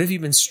 what have you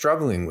been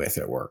struggling with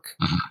at work?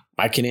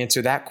 I can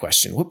answer that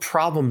question. What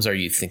problems are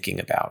you thinking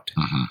about?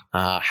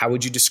 How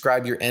would you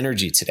describe your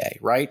energy today?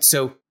 Right?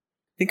 So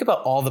think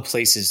about all the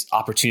places,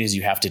 opportunities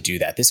you have to do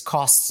that. This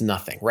costs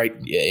nothing, right?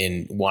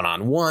 In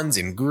one-on-ones,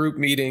 in group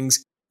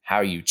meetings,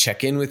 how you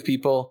check in with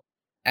people.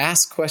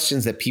 Ask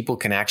questions that people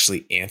can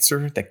actually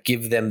answer that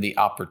give them the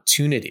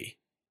opportunity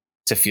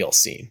to feel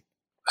seen.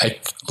 I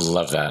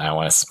love that. I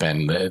want to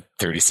spend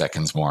 30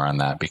 seconds more on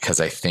that because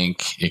I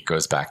think it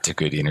goes back to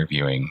good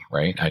interviewing,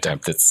 right?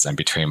 I'm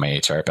betraying my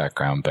HR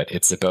background, but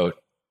it's about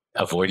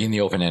avoiding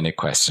the open-ended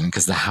question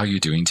because the how you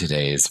doing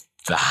today is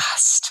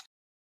vast.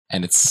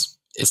 And it's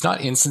not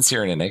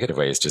insincere in a negative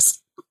way. It's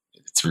just,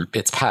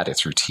 it's pat,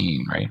 it's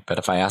routine, right? But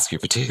if I ask you a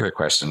particular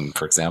question,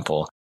 for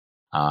example,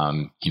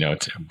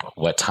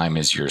 what time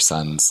is your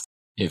son's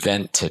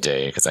event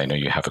today? Because I know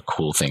you have a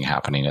cool thing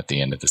happening at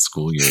the end of the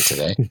school year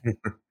today.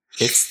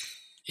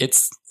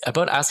 It's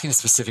about asking a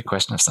specific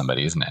question of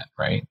somebody, isn't it?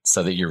 Right?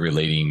 So that you're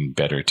relating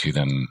better to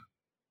them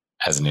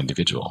as an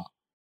individual.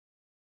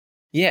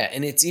 Yeah.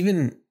 And it's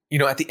even,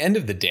 at the end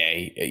of the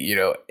day,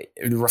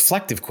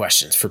 reflective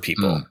questions for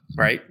people,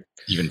 right?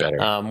 Even better.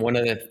 One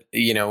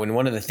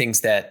of the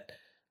things that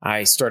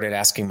I started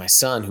asking my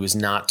son, who was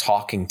not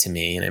talking to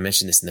me, and I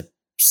mentioned this in the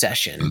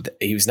session,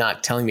 he was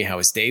not telling me how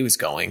his day was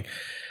going,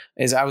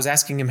 is I was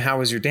asking him, how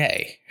was your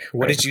day?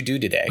 What did you do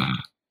today?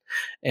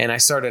 And I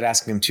started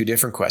asking him two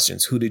different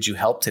questions. Who did you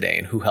help today?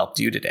 And who helped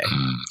you today?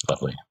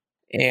 Lovely.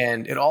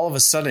 And it all of a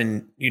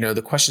sudden,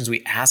 the questions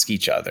we ask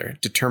each other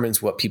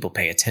determines what people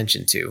pay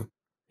attention to.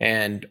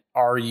 And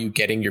are you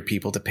getting your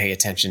people to pay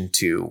attention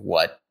to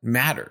what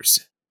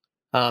matters?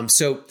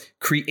 So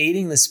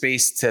creating the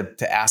space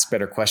to ask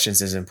better questions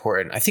is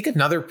important. I think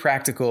another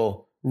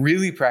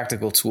really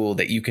practical tool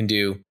that you can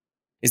do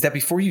is that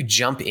before you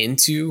jump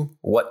into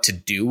what to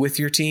do with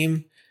your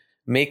team,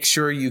 make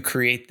sure you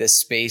create this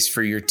space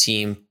for your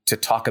team to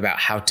talk about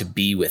how to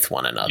be with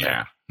one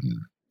another.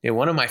 Yeah.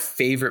 One of my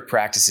favorite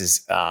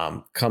practices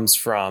comes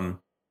from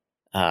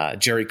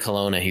Jerry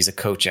Colonna. He's a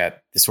coach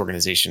at this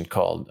organization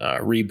called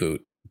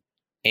Reboot.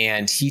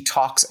 And he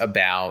talks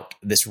about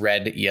this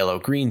red, yellow,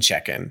 green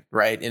check-in,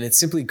 right? And it's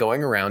simply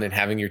going around and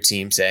having your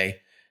team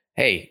say,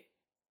 hey,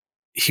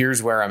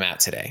 here's where I'm at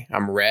today.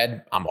 I'm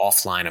red, I'm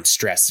offline, I'm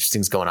stressed. There's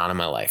things going on in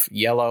my life.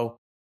 Yellow,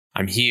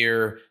 I'm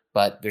here,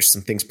 but there's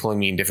some things pulling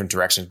me in different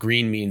directions.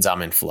 Green means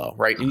I'm in flow,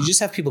 right? And you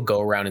just have people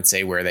go around and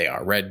say where they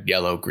are, red,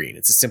 yellow, green.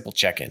 It's a simple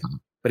check-in,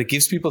 but it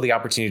gives people the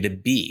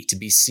opportunity to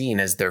be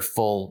seen as their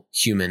full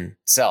human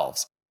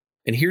selves.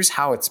 And here's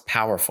how it's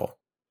powerful.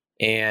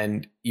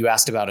 And you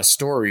asked about a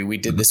story. We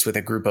did this with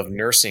a group of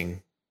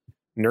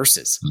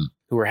nurses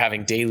who were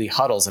having daily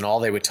huddles, and all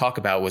they would talk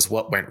about was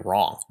what went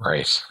wrong.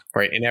 Right.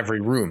 In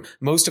every room.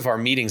 Most of our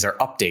meetings are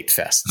update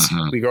fests.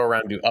 We go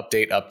around and do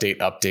update.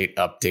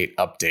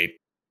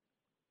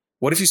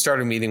 What if you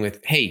started a meeting with,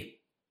 hey,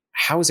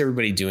 how is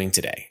everybody doing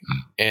today?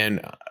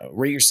 And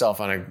rate yourself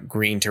on a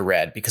green to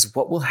red, because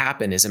what will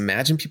happen is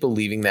imagine people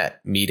leaving that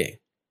meeting.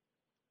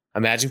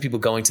 Imagine people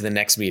going to the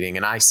next meeting,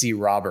 and I see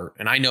Robert,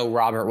 and I know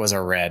Robert was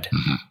a red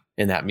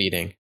in that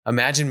meeting.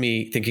 Imagine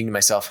me thinking to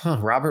myself,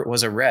 Robert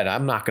was a red.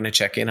 I'm not going to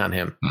check in on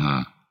him.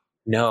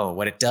 No,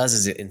 what it does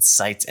is it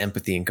incites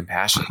empathy and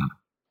compassion.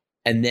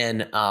 And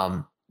then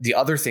the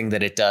other thing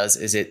that it does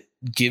is it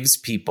gives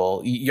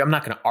people, I'm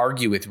not going to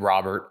argue with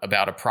Robert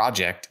about a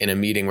project in a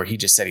meeting where he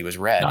just said he was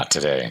red. Not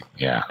today.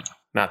 Yeah.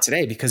 Not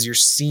today, because you're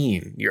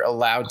seen, you're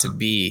allowed to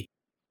be.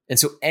 And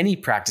so any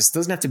practice,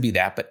 doesn't have to be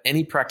that, but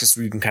any practice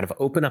where you can kind of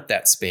open up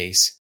that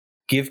space,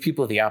 give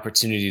people the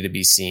opportunity to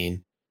be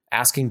seen,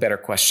 asking better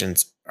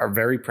questions are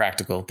very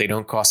practical. They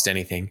don't cost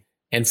anything.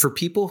 And for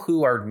people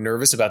who are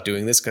nervous about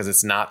doing this because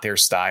it's not their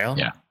style,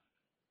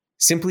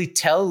 simply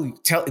tell,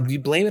 you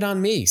blame it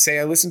on me. Say,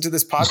 I listened to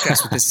this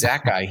podcast with this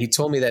Zach guy. He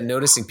told me that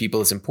noticing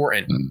people is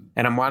important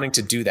and I'm wanting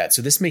to do that.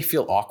 So this may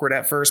feel awkward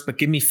at first, but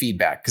give me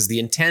feedback, because the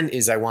intent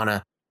is I want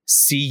to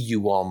see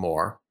you all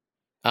more.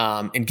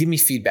 And give me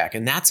feedback.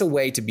 And that's a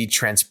way to be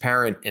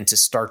transparent and to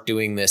start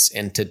doing this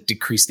and to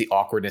decrease the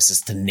awkwardness, is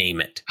to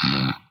name it.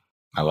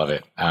 I love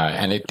it.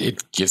 And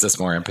it gives us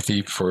more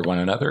empathy for one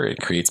another.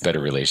 It creates better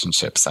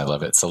relationships. I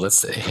love it. So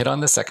let's hit on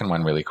the second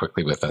one really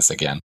quickly with us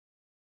again.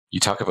 You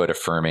talk about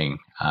affirming,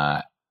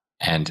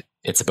 and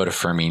it's about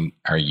affirming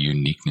our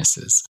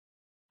uniquenesses.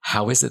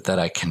 How is it that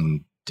I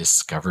can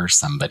discover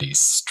somebody's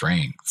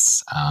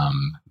strengths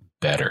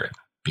better?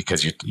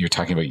 Because you're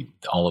talking about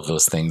all of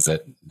those things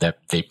that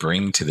they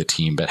bring to the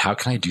team, but how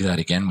can I do that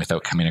again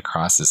without coming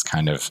across as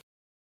kind of,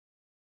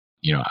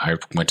 I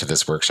went to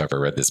this workshop, I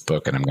read this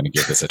book, and I'm going to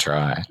give this a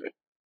try.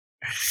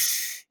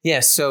 Yeah.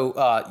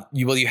 So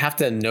you have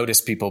to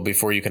notice people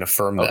before you can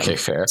affirm them. Okay,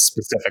 fair.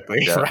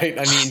 Specifically, right?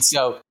 I mean,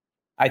 so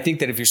I think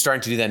that if you're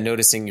starting to do that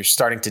noticing, you're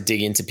starting to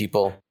dig into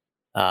people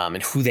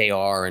and who they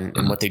are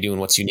and what they do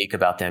and what's unique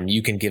about them.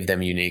 You can give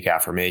them unique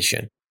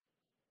affirmation.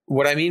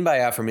 What I mean by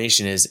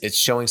affirmation is it's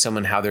showing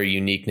someone how their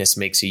uniqueness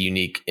makes a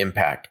unique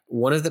impact.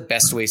 One of the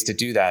best ways to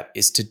do that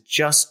is to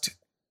just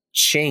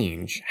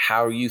change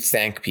how you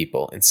thank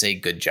people and say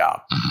good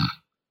job.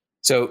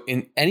 So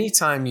in any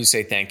time you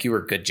say thank you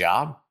or good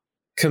job,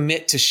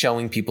 commit to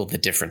showing people the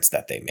difference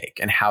that they make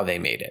and how they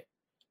made it.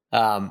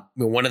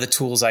 One of the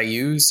tools I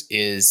use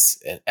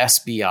is an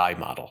SBI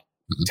model.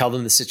 Tell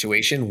them the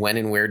situation, when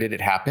and where did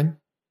it happen?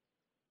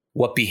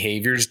 What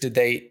behaviors did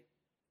they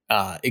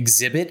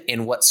exhibit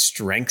and what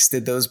strengths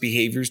did those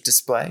behaviors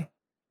display?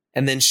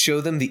 And then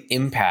show them the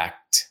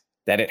impact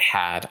that it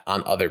had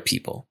on other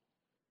people.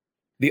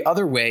 The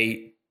other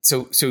way,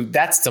 so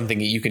that's something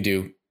that you can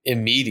do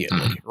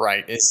immediately,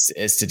 right?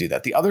 Is to do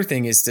that. The other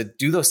thing is to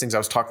do those things I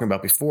was talking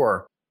about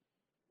before,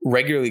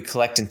 regularly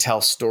collect and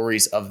tell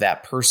stories of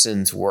that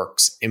person's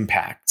work's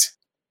impact,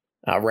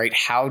 right?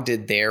 How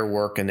did their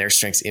work and their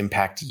strengths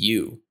impact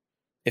you?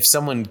 If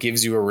someone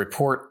gives you a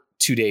report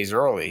 2 days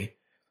early,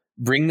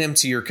 bring them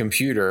to your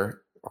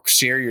computer, or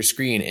share your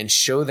screen and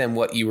show them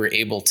what you were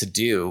able to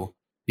do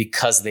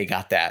because they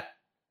got that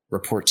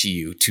report to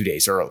you 2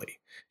 days early.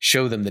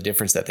 Show them the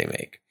difference that they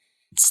make.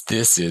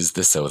 This is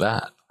the so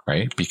that,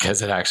 right?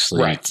 Because it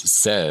actually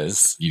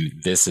says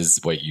this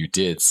is what you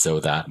did so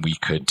that we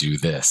could do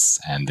this.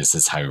 And this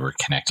is how we're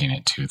connecting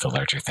it to the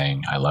larger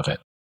thing. I love it.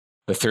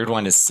 The third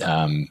one is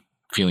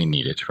feeling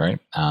needed, right?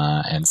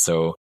 And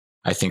so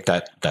I think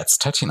that's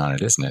touching on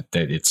it, isn't it?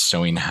 That it's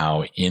showing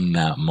how in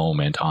that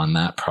moment on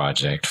that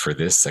project for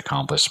this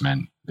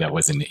accomplishment, that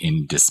was an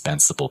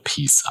indispensable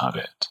piece of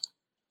it.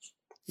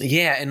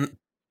 Yeah. And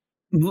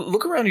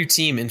look around your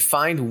team and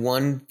find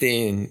one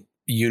thing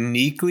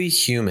uniquely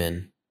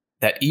human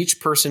that each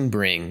person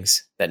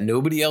brings that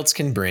nobody else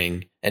can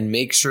bring, and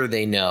make sure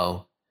they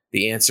know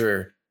the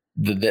answer,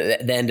 the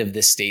end of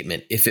this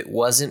statement. If it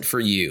wasn't for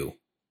you,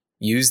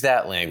 use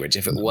that language.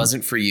 If it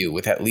wasn't for you,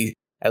 with at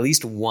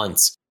least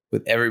once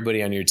with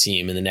everybody on your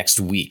team in the next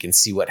week, and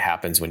see what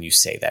happens when you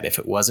say that. If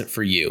it wasn't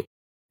for you.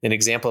 An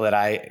example that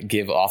I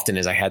give often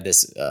is I had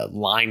this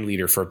line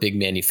leader for a big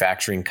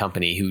manufacturing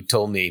company who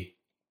told me,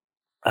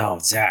 "Oh,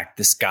 Zach,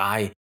 this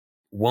guy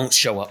won't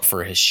show up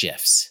for his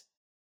shifts."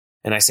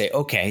 And I say,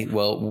 "Okay,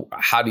 well,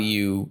 how do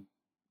you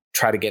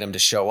try to get him to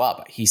show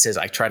up?" He says,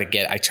 I try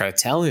to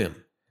tell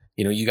him,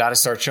 you got to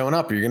start showing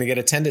up or you're going to get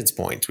attendance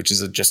points, which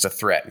is just a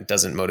threat. It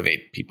doesn't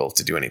motivate people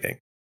to do anything.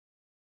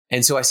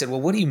 And so I said, "Well,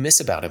 what do you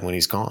miss about him when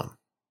he's gone?"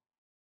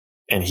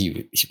 And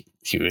he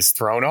was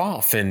thrown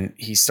off, and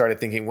he started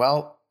thinking,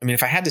 well,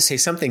 if I had to say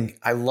something,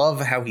 I love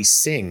how he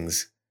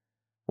sings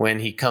when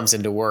he comes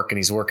into work and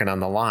he's working on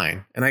the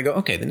line. And I go,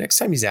 okay, the next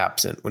time he's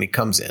absent, when he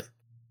comes in,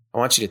 I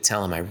want you to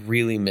tell him, I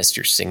really missed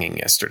your singing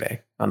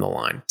yesterday on the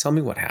line. Tell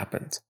me what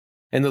happened.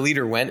 And the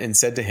leader went and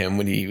said to him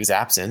when he was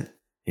absent,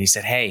 and he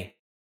said, "Hey,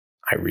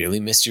 I really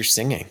missed your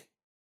singing."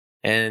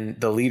 And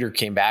the leader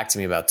came back to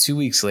me about 2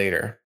 weeks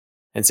later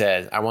and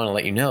said, "I want to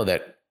let you know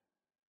that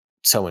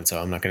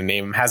so-and-so, I'm not going to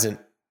name him, hasn't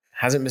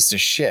missed a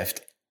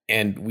shift."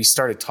 And we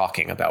started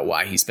talking about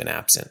why he's been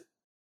absent.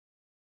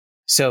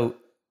 So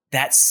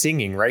that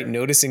singing, right?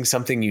 Noticing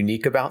something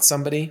unique about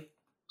somebody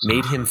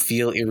made him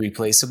feel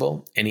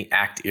irreplaceable, and he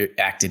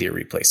acted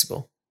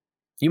irreplaceable.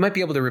 You might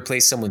be able to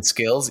replace someone's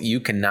skills. You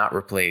cannot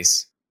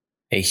replace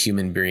a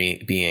human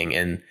being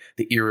and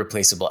the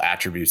irreplaceable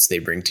attributes they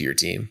bring to your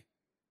team.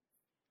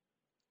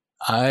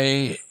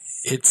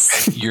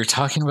 You're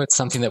talking about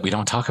something that we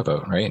don't talk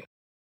about, right?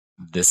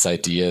 This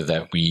idea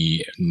that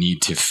we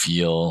need to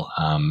feel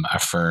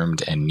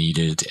affirmed and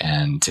needed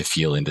and to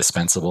feel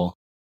indispensable.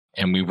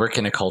 And we work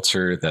in a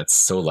culture that's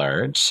so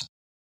large.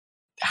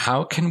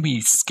 How can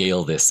we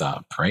scale this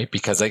up, right?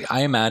 Because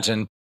I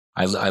imagine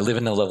I live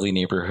in a lovely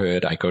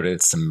neighborhood. I go to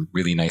some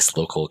really nice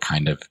local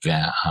kind of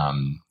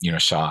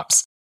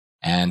shops,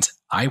 and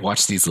I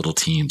watch these little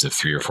teams of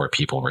 3 or 4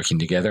 people working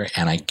together,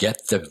 and I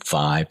get the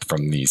vibe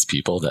from these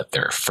people that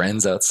they're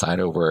friends outside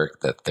of work,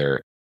 that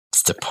they're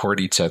support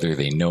each other,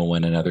 they know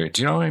one another.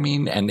 Do you know what I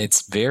mean? And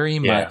it's very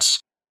much,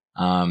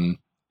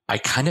 I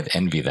kind of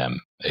envy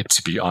them,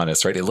 to be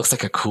honest, right? It looks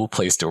like a cool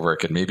place to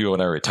work, and maybe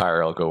when I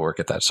retire, I'll go work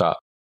at that shop.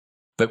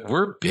 But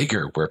we're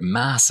bigger, we're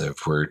massive,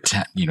 we're,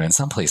 in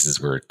some places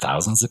we're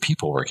thousands of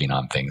people working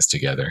on things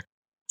together.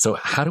 So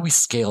how do we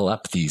scale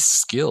up these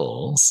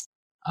skills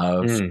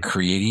of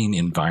creating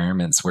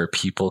environments where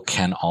people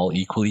can all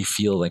equally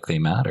feel like they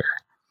matter?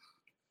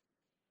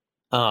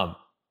 And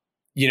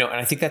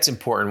I think that's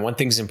important. One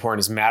thing is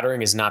important is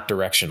mattering is not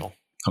directional.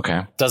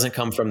 Okay. Doesn't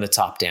come from the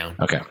top down.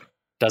 Okay.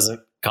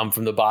 Doesn't come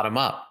from the bottom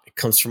up. It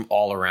comes from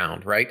all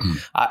around, right?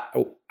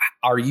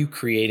 Are you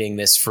creating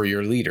this for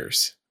your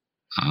leaders?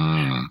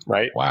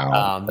 Right.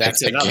 Wow.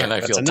 That's another. Again,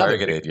 I feel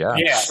targeted. Yeah.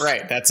 Yeah.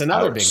 Right. That's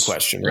another big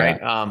question, right?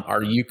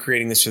 Are you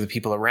creating this for the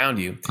people around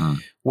you?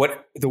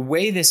 The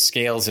way this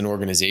scales in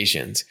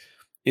organizations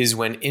is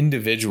when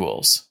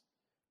individuals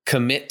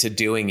commit to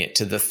doing it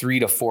to the 3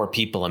 to 4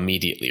 people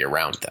immediately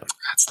around them.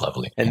 That's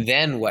lovely. And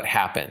then what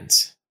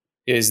happens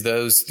is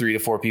those 3 to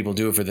 4 people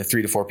do it for the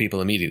 3 to 4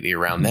 people immediately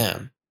around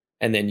them.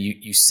 And then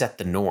you set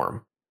the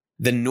norm.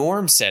 The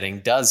norm setting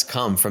does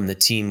come from the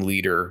team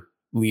leader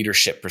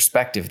leadership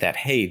perspective that,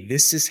 hey,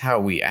 this is how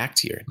we act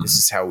here. This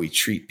is how we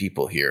treat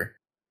people here.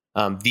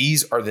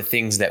 These are the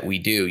things that we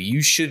do.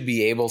 You should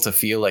be able to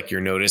feel like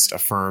you're noticed,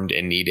 affirmed,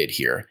 and needed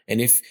here.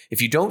 And if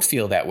you don't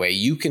feel that way,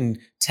 you can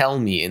tell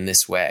me in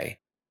this way.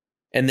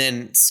 And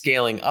then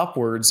scaling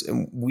upwards,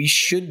 we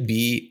should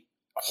be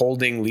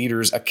holding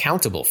leaders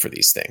accountable for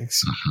these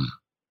things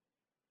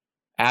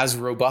as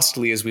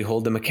robustly as we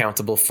hold them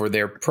accountable for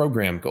their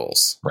program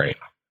goals. Right.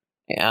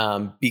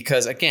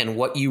 Because again,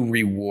 what you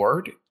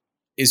reward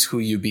is who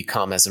you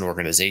become as an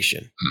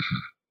organization.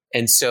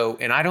 And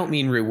I don't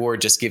mean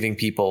reward just giving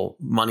people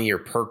money or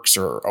perks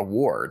or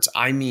awards.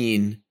 I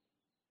mean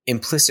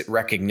implicit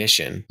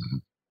recognition.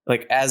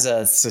 Like as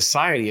a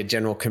society, a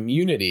general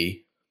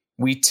community,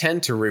 we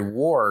tend to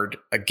reward,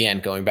 again,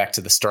 going back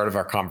to the start of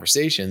our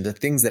conversation, the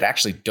things that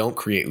actually don't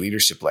create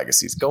leadership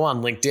legacies. Go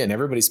on LinkedIn.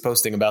 Everybody's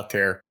posting about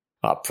their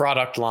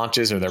product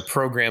launches or their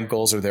program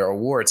goals or their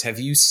awards. Have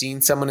you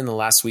seen someone in the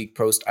last week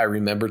post, I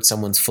remembered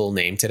someone's full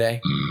name today?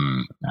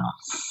 No.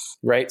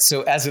 Right.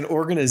 So as an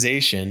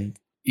organization,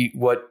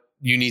 what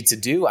you need to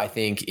do, I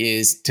think,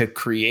 is to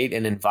create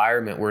an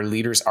environment where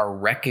leaders are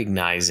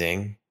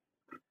recognizing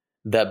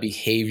the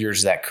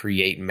behaviors that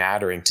create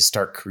mattering to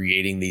start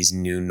creating these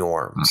new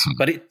norms.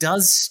 But it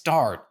does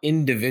start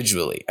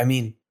individually. I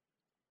mean,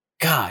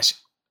 gosh,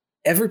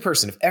 if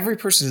every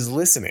person is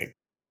listening,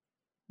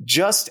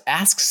 just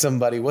ask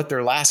somebody what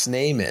their last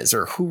name is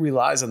or who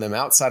relies on them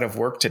outside of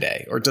work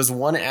today, or does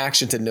one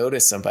action to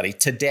notice somebody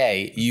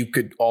today, you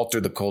could alter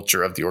the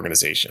culture of the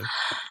organization.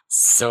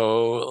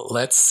 So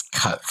let's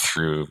cut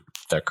through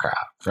the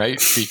crap,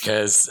 right?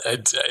 Because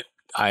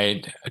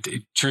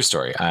true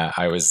story.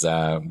 I was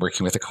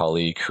working with a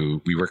colleague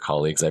we were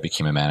colleagues. I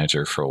became a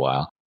manager for a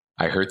while.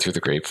 I heard through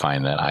the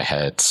grapevine that I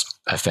had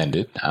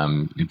offended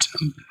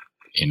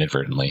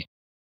inadvertently,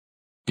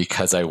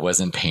 because I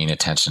wasn't paying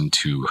attention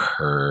to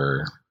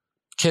her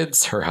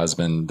kids, her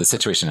husband, the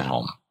situation at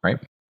home, right?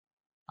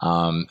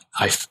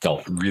 I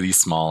felt really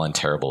small and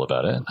terrible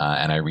about it.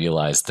 And I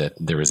realized that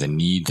there was a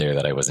need there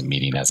that I wasn't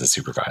meeting as a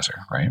supervisor,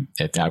 right?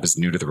 I was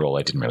new to the role.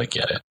 I didn't really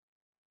get it.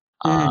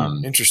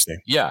 Interesting.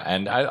 Yeah.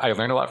 And I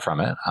learned a lot from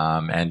it.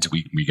 And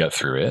we got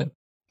through it.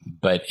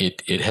 But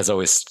it has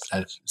always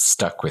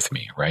stuck with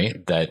me, right?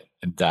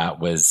 That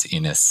was,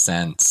 in a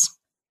sense,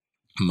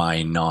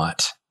 my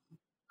not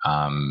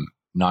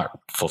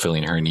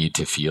fulfilling her need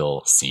to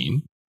feel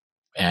seen,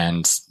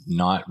 and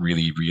not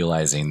really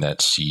realizing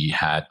that she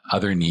had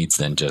other needs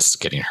than just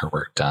getting her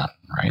work done,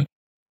 right?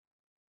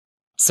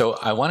 So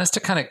I want us to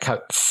kind of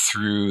cut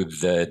through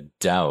the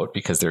doubt,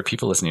 because there are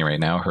people listening right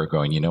now who are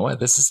going, you know what,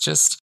 this is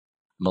just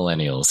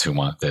millennials who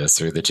want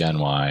this, or the Gen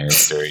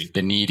Ys, or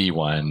the needy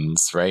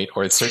ones, right?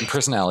 Or a certain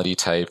personality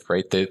type,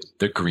 right?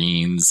 The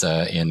greens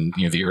in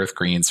the earth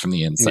greens from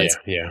the insides.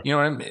 Yeah. You know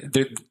what I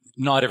mean?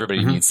 Not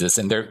everybody needs this,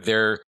 and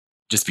they're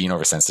just being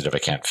oversensitive. I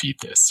can't feed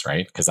this,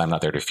 right? Because I'm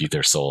not there to feed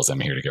their souls. I'm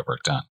here to get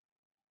work done.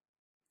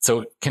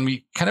 So can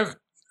we kind of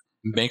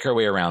make our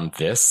way around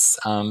this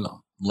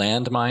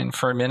landmine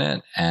for a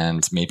minute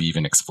and maybe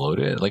even explode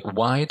it? Like,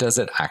 why does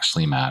it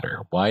actually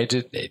matter? Why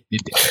did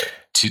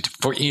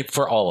it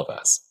for all of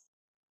us?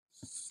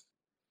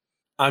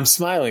 I'm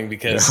smiling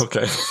because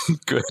okay,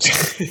 good.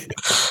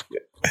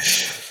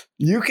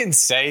 You can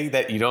say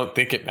that you don't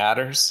think it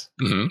matters,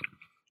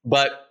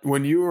 but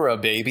when you were a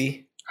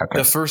baby,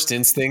 the first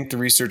instinct the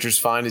researchers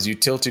find is you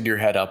tilted your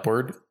head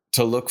upward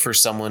to look for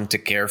someone to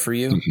care for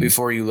you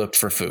before you looked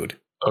for food.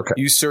 Okay.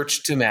 You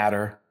searched to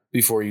matter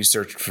before you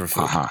searched for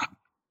food.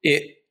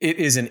 It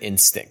is an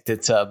instinct.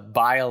 It's a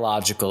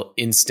biological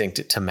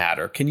instinct to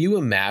matter. Can you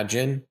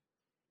imagine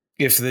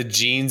if the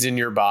genes in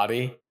your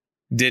body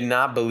did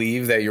not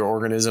believe that your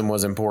organism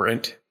was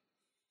important?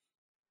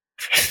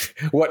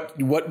 What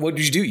would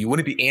you do? You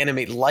wouldn't be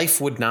animated. Life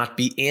would not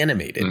be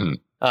animated.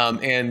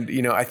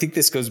 And I think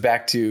this goes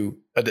back to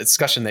a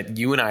discussion that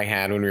you and I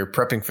had when we were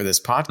prepping for this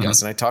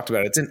podcast. And I talked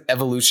about it. It's an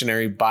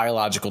evolutionary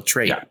biological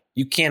trait. Yeah.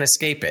 You can't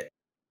escape it.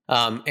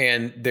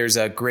 And there's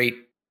a great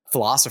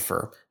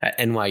philosopher at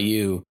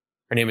NYU.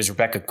 Her name is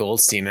Rebecca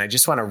Goldstein. And I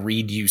just want to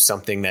read you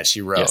something that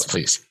she wrote. Yes,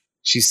 please.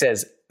 She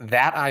says,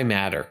 "That I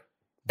matter,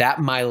 that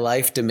my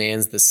life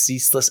demands the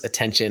ceaseless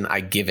attention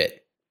I give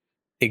it.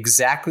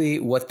 Exactly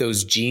what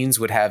those genes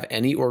would have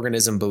any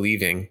organism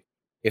believing,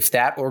 if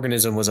that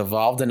organism was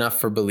evolved enough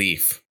for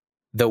belief.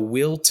 The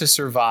will to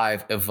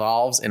survive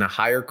evolves in a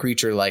higher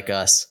creature like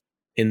us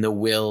in the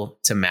will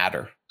to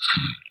matter."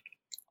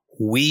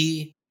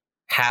 We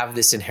have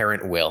this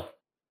inherent will.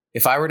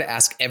 If I were to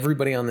ask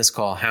everybody on this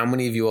call, how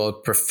many of you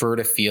would prefer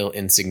to feel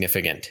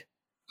insignificant?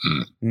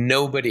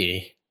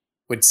 Nobody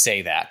would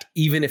say that,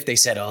 even if they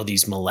said, oh,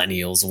 these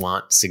millennials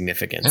want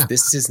significance. Yeah.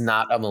 This is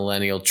not a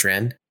millennial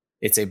trend.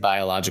 It's a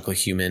biological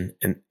human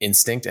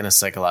instinct and a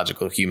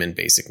psychological human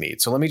basic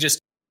need. So let me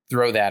just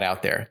throw that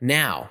out there.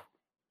 Now,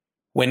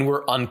 when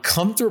we're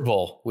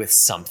uncomfortable with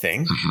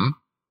something,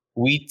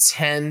 we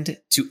tend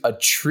to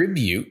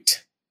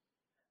attribute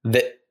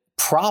the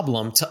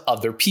problem to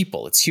other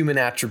people. It's human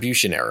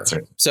attribution error.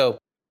 Right. So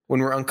when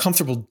we're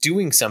uncomfortable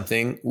doing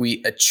something,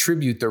 we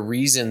attribute the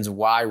reasons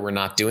why we're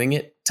not doing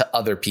it to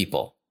other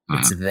people.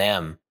 It's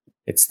them.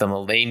 It's them.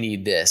 Well, they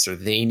need this or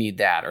they need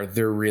that or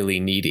they're really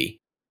needy.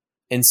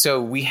 And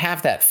so we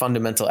have that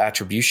fundamental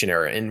attribution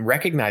error, and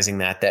recognizing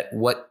that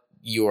what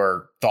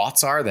your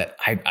thoughts are, that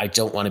I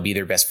don't want to be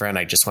their best friend.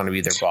 I just want to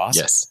be their boss.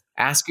 Yes.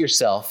 Ask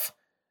yourself,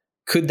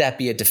 could that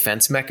be a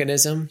defense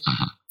mechanism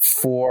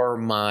for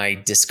my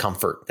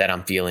discomfort that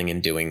I'm feeling in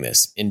doing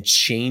this, in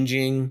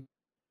changing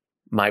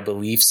my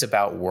beliefs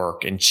about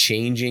work and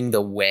changing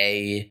the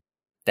way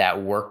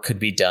that work could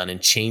be done and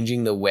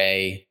changing the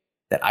way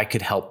that I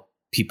could help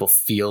people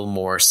feel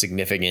more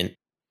significant?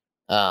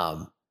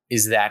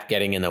 Is that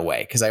getting in the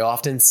way? Because I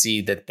often see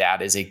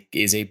that is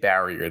a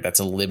barrier. That's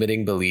a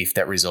limiting belief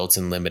that results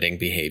in limiting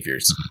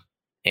behaviors.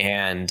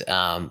 And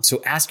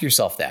so ask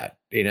yourself that,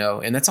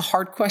 and that's a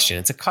hard question.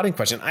 It's a cutting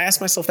question. I ask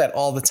myself that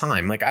all the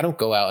time. Like, I don't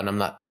go out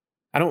and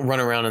I don't run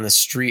around in the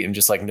street and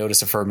just like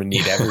notice, affirm, and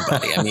need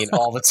everybody. I mean,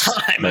 all the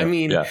time. I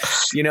mean,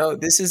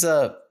 this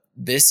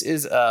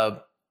is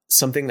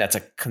something that's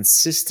a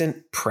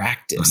consistent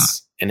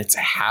practice, and it's a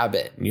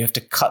habit, and you have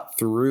to cut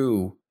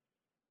through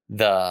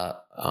the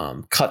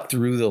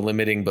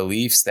limiting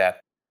beliefs that,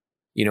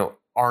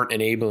 aren't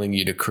enabling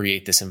you to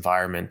create this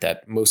environment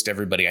that most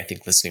everybody, I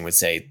think, listening would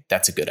say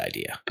that's a good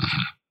idea.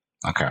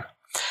 Okay.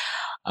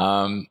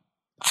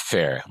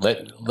 Fair.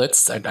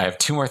 I have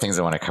two more things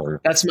I want to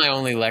cover. That's my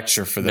only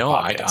lecture for the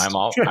podcast. I'm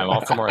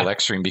all for more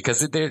lecturing, because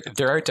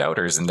there are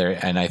doubters and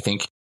I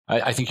think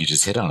you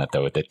just hit on it,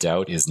 though. The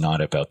doubt is not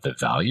about the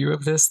value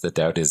of this. The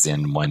doubt is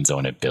in one's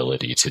own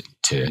ability to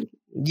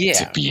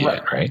be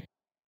it, right?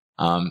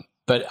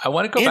 But I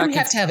want to go back. We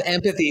have to have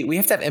empathy. We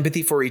have to have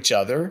empathy for each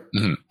other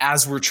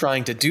as we're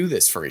trying to do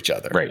this for each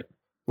other. Right.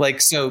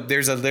 Like, so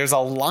there's a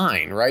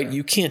line, right?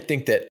 You can't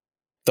think that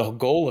the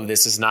goal of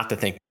this is not to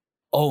think,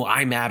 oh,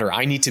 I matter.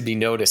 I need to be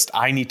noticed.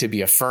 I need to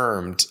be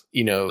affirmed.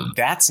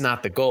 That's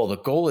not the goal. The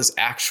goal is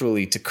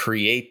actually to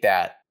create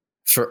that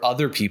for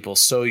other people.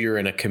 So you're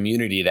in a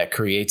community that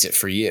creates it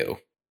for you.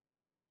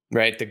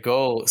 Right. The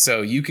goal.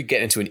 So you could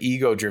get into an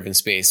ego driven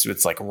space.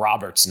 It's like,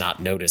 Robert's not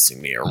noticing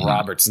me or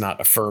Robert's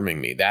not affirming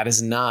me. That is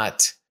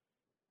not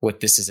what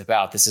this is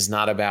about. This is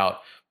not about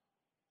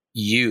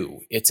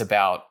you. It's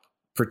about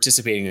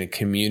participating in a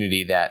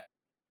community that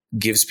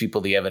gives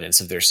people the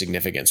evidence of their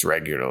significance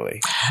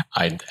regularly.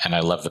 I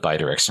love the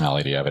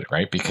bidirectionality of it,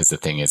 right? Because the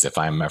thing is, if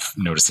I'm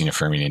noticing,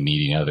 affirming, and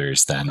needing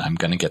others, then I'm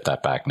going to get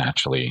that back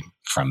naturally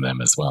from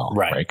them as well.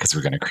 Right. Because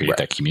we're going to create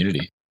that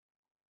community.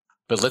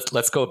 But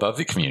let's go above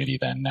the community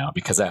then now,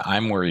 because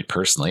I'm worried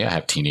personally. I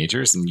have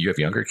teenagers and you have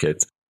younger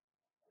kids.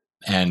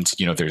 And,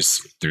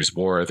 there's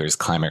war, there's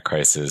climate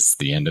crisis,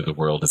 the end of the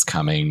world is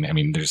coming. I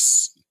mean,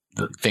 there's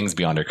things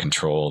beyond our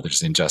control.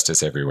 There's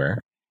injustice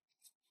everywhere.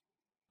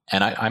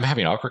 And I'm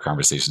having awkward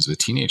conversations with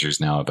teenagers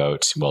now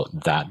about, well,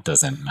 that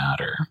doesn't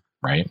matter,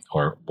 right?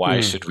 Or why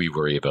should we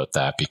worry about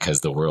that?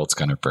 Because the world's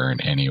going to burn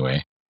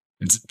anyway.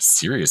 It's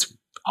serious,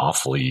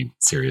 awfully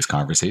serious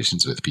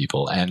conversations with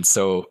people. And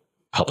so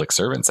public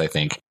servants, I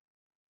think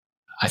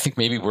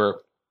maybe we're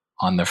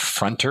on the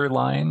fronter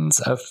lines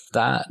of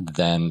that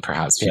than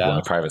perhaps people in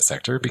the private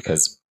sector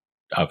because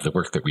of the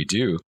work that we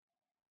do.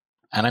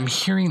 And I'm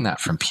hearing that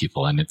from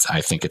people, and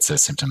I think it's a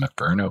symptom of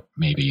burnout,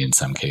 maybe in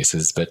some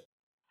cases. But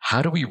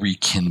how do we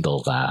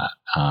rekindle that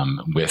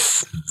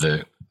with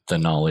the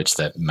knowledge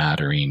that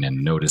mattering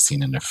and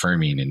noticing and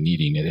affirming and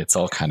needing it, it's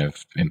all kind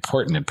of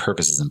important, and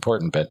purpose is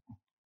important, but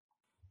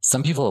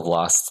some people have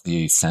lost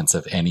the sense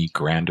of any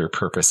grander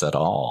purpose at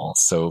all.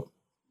 So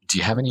do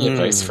you have any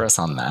advice for us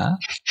on that?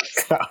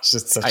 Gosh,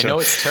 I know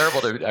it's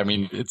terrible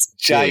it's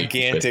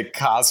gigantic, big,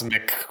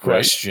 cosmic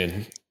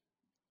question.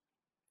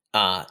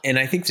 Right? And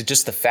I think that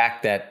just the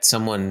fact that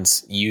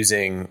someone's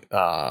using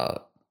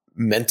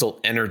mental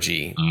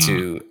energy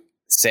to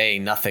say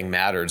nothing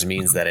matters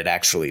means that it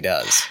actually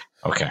does.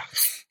 Okay.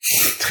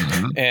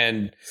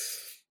 And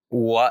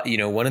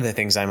one of the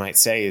things I might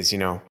say is,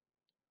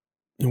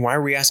 why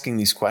are we asking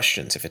these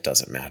questions if it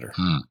doesn't matter?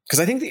 Because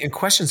I think the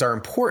questions are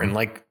important.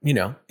 Like,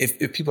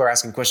 if people are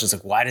asking questions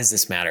like, why does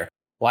this matter?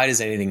 Why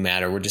does anything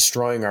matter? We're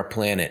destroying our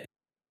planet.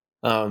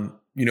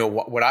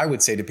 What I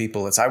would say to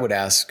people is I would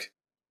ask,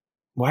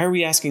 why are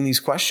we asking these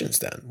questions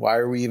then? Why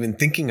are we even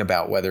thinking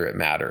about whether it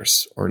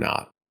matters or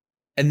not?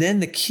 And then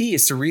the key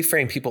is to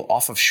reframe people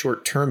off of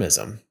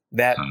short-termism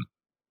that,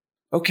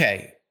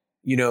 okay,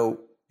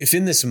 if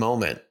in this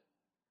moment,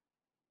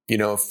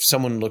 if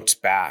someone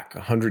looked back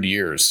 100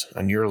 years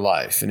on your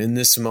life and in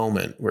this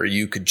moment where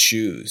you could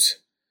choose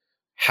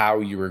how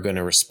you were going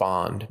to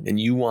respond, and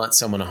you want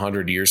someone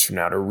 100 years from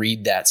now to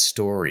read that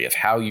story of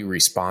how you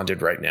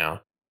responded right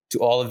now to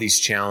all of these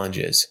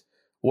challenges,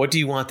 what do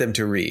you want them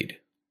to read?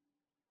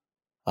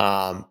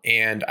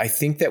 And I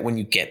think that when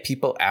you get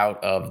people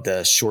out of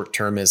the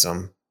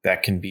short-termism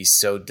that can be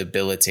so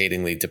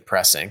debilitatingly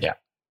depressing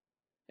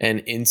and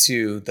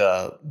into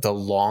the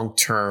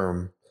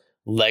long-term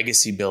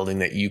legacy building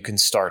that you can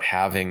start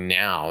having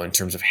now in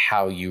terms of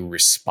how you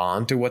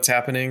respond to what's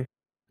happening.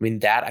 I mean,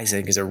 that I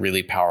think is a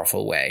really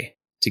powerful way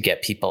to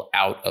get people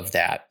out of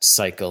that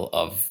cycle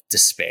of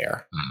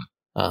despair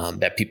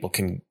that people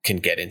can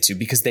get into,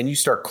 because then you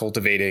start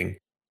cultivating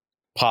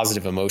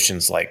positive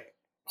emotions like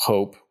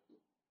hope,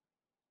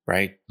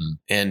 right?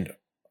 And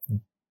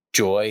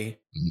joy.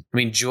 I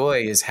mean,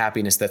 joy is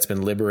happiness that's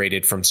been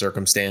liberated from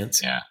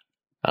circumstance. Yeah.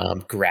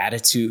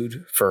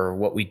 Gratitude for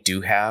what we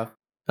do have.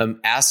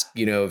 Ask,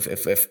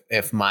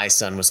 if my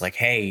son was like,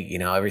 hey,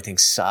 everything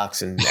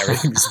sucks and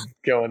everything's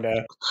going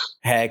to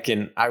heck.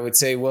 And I would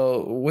say,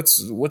 well,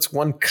 what's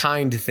one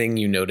kind thing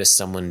you noticed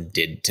someone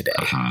did today?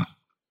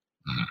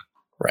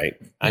 Right.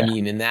 Yeah. I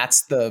mean, and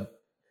that's the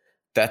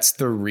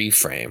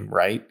reframe,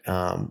 right?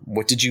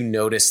 What did you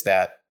notice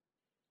that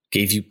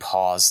gave you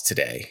pause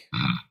today?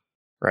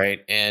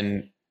 Right.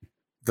 And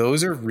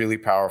those are really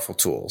powerful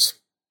tools.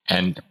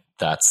 And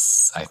I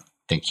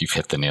think you've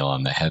hit the nail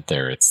on the head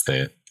there. It's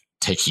the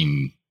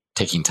taking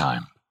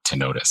time to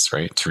notice,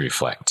 right? To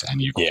reflect.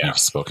 And you've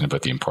spoken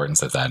about the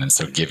importance of that. And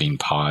so giving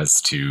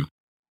pause to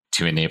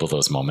enable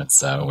those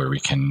moments where we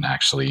can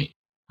actually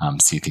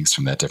see things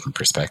from that different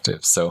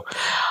perspective. So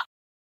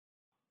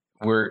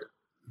we're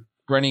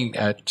running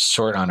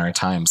short on our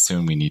time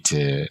soon. We need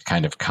to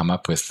kind of come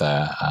up with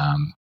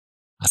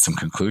some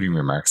concluding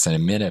remarks in a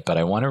minute, but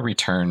I want to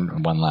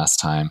return one last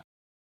time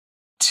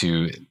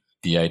to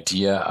the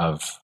idea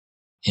of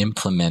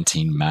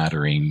implementing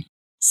mattering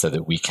so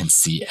that we can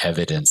see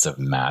evidence of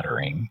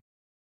mattering.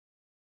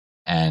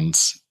 And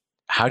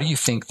how do you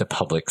think the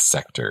public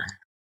sector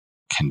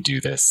can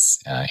do this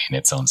in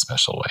its own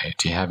special way?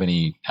 Do you have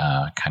any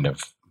kind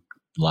of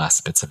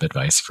last bits of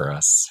advice for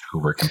us who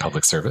work in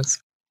public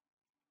service?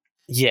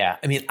 Yeah.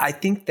 I mean, I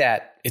think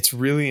that it's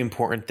really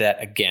important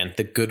that, again,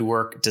 the good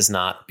work does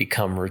not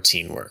become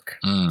routine work.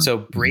 So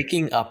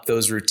breaking up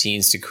those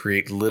routines to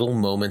create little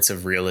moments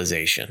of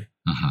realization,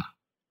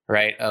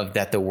 right? Of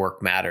that the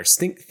work matters.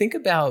 Think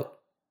about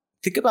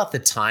the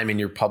time in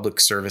your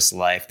public service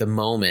life, a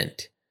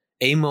moment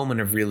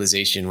of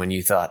realization when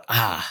you thought,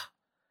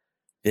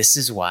 this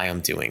is why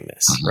I'm doing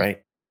this,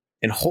 right?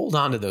 And hold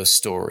on to those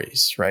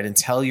stories, right? And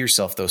tell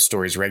yourself those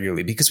stories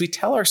regularly, because we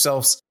tell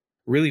ourselves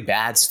really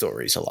bad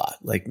stories a lot.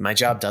 Like, my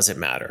job doesn't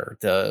matter.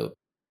 The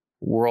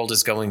world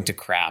is going to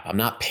crap. I'm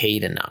not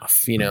paid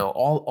enough,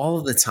 all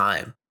of the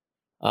time.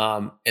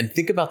 And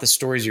think about the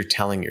stories you're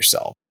telling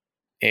yourself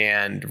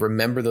and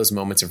remember those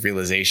moments of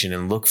realization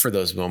and look for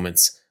those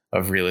moments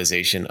of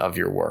realization of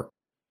your work.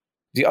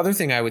 The other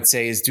thing I would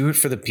say is do it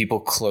for the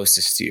people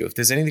closest to you. If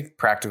there's any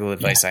practical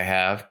advice I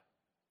have,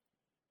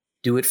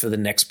 do it for the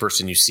next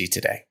person you see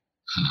today.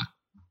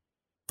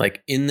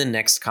 Like, in the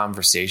next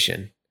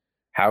conversation,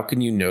 how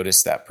can you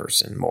notice that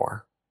person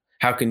more?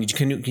 How can you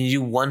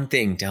do one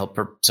thing to help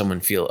someone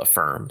feel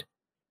affirmed?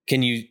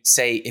 Can you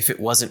say, if it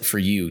wasn't for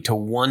you, to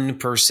one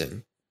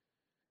person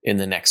in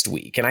the next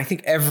week? And I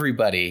think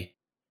everybody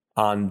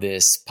on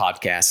this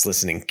podcast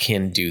listening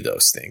can do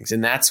those things.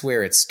 And that's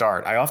where it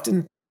starts. I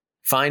often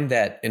find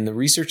that, and the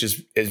research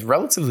is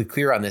relatively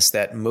clear on this,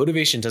 that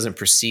motivation doesn't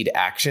precede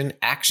action.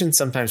 Action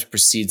sometimes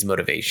precedes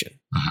motivation.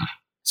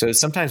 So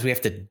sometimes we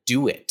have to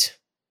do it.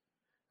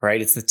 Right?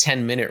 It's the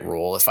 10-minute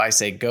rule. If I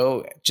say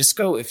go,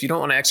 if you don't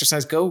want to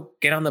exercise, go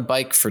get on the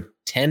bike for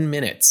 10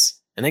 minutes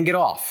and then get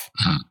off.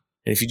 And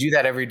if you do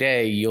that every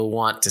day, you'll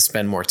want to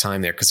spend more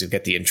time there because you'll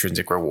get the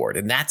intrinsic reward.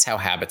 And that's how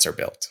habits are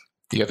built.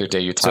 The other day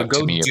you talked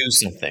to me. So go do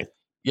something.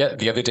 Yeah.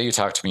 The other day you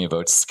talked to me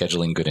about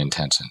scheduling good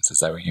intentions. Is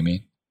that what you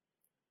mean?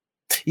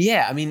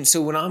 Yeah. I mean,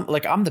 so when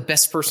I'm the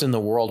best person in the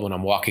world when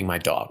I'm walking my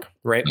dog,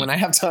 right? When I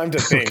have time to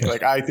think,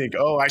 I think,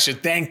 I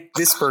should thank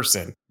this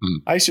person.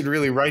 I should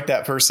really write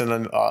that person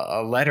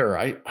a letter.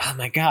 Oh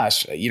my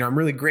gosh, I'm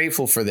really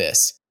grateful for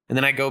this. And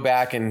then I go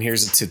back and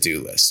here's a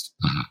to-do list,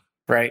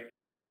 right?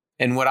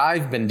 And what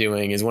I've been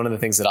doing is, one of the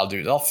things that I'll do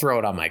is I'll throw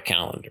it on my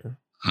calendar.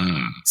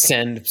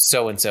 Send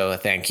so-and-so a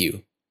thank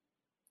you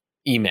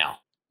email.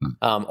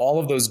 All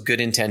of those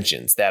good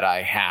intentions that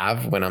I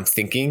have when I'm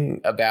thinking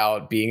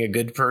about being a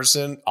good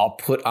person, I'll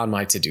put on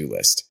my to-do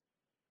list.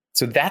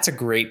 So that's a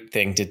great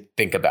thing to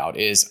think about,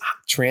 is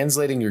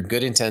translating your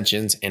good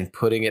intentions and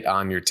putting it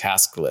on your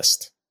task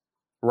list,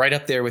 right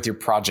up there with your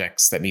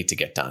projects that need to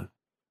get done.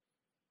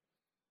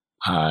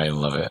 I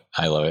love it.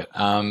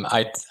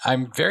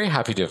 I'm very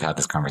happy to have had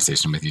this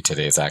conversation with you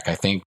today, Zach. I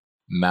think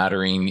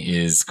mattering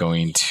is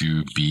going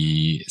to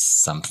be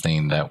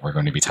something that we're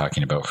going to be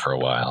talking about for a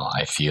while.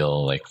 I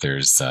feel like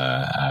there's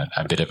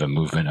a bit of a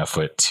movement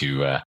afoot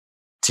to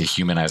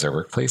humanize our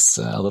workplace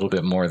a little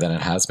bit more than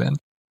it has been.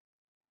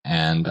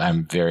 And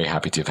I'm very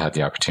happy to have had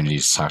the opportunity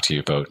to talk to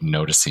you about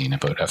noticing,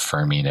 about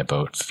affirming,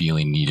 about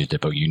feeling needed,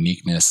 about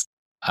uniqueness,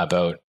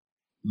 about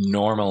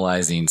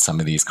normalizing some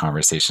of these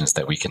conversations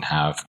that we can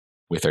have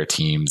with our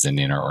teams and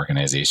in our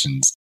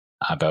organizations,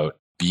 about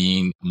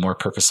being more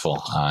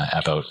purposeful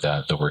about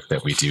the work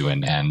that we do,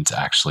 and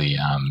actually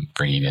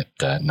bringing it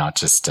not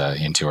just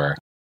into our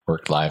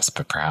work lives,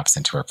 but perhaps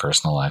into our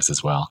personal lives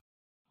as well.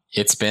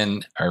 It's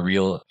been a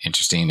real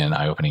interesting and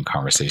eye-opening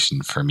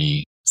conversation for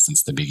me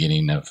since the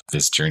beginning of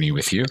this journey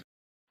with you.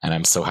 And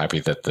I'm so happy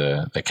that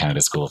the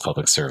Canada School of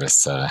Public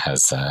Service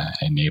has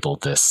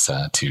enabled this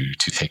to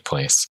take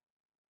place.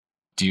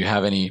 Do you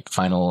have any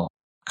final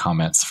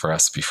comments for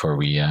us before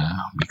we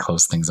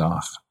close things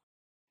off?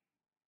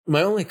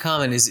 My only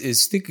comment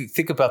is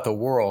think about the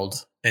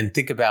world and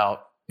think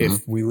about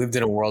if we lived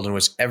in a world in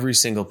which every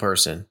single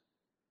person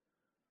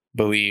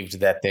believed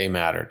that they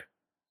mattered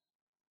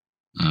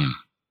and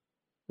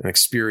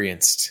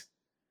experienced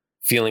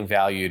feeling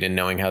valued and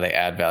knowing how they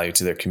add value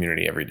to their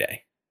community every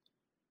day.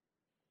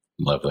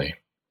 Lovely.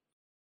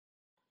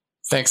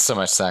 Thanks so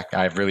much, Zach.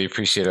 I've really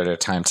appreciated our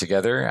time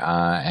together.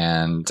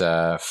 And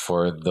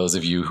for those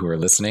of you who are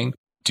listening,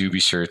 do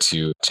be sure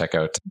to check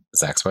out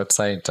Zach's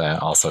website,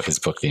 also his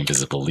book, The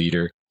Invisible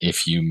Leader.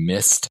 If you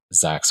missed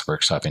Zach's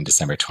workshop in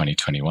December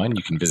 2021,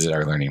 you can visit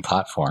our learning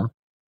platform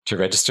to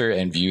register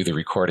and view the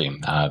recording.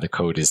 The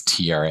code is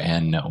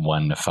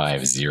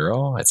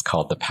TRN150. It's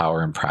called The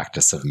Power and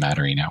Practice of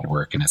Mattering at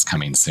Work, and it's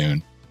coming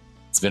soon.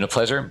 It's been a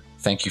pleasure.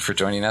 Thank you for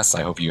joining us.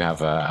 I hope you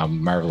have a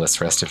marvelous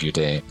rest of your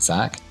day,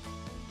 Zach.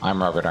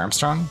 I'm Robert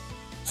Armstrong.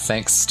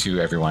 Thanks to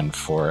everyone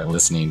for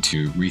listening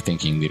to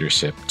Rethinking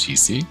Leadership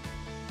GC.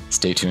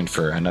 Stay tuned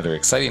for another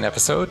exciting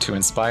episode to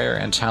inspire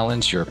and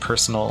challenge your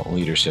personal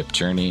leadership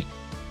journey.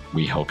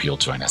 We hope you'll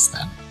join us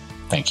then.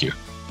 Thank you.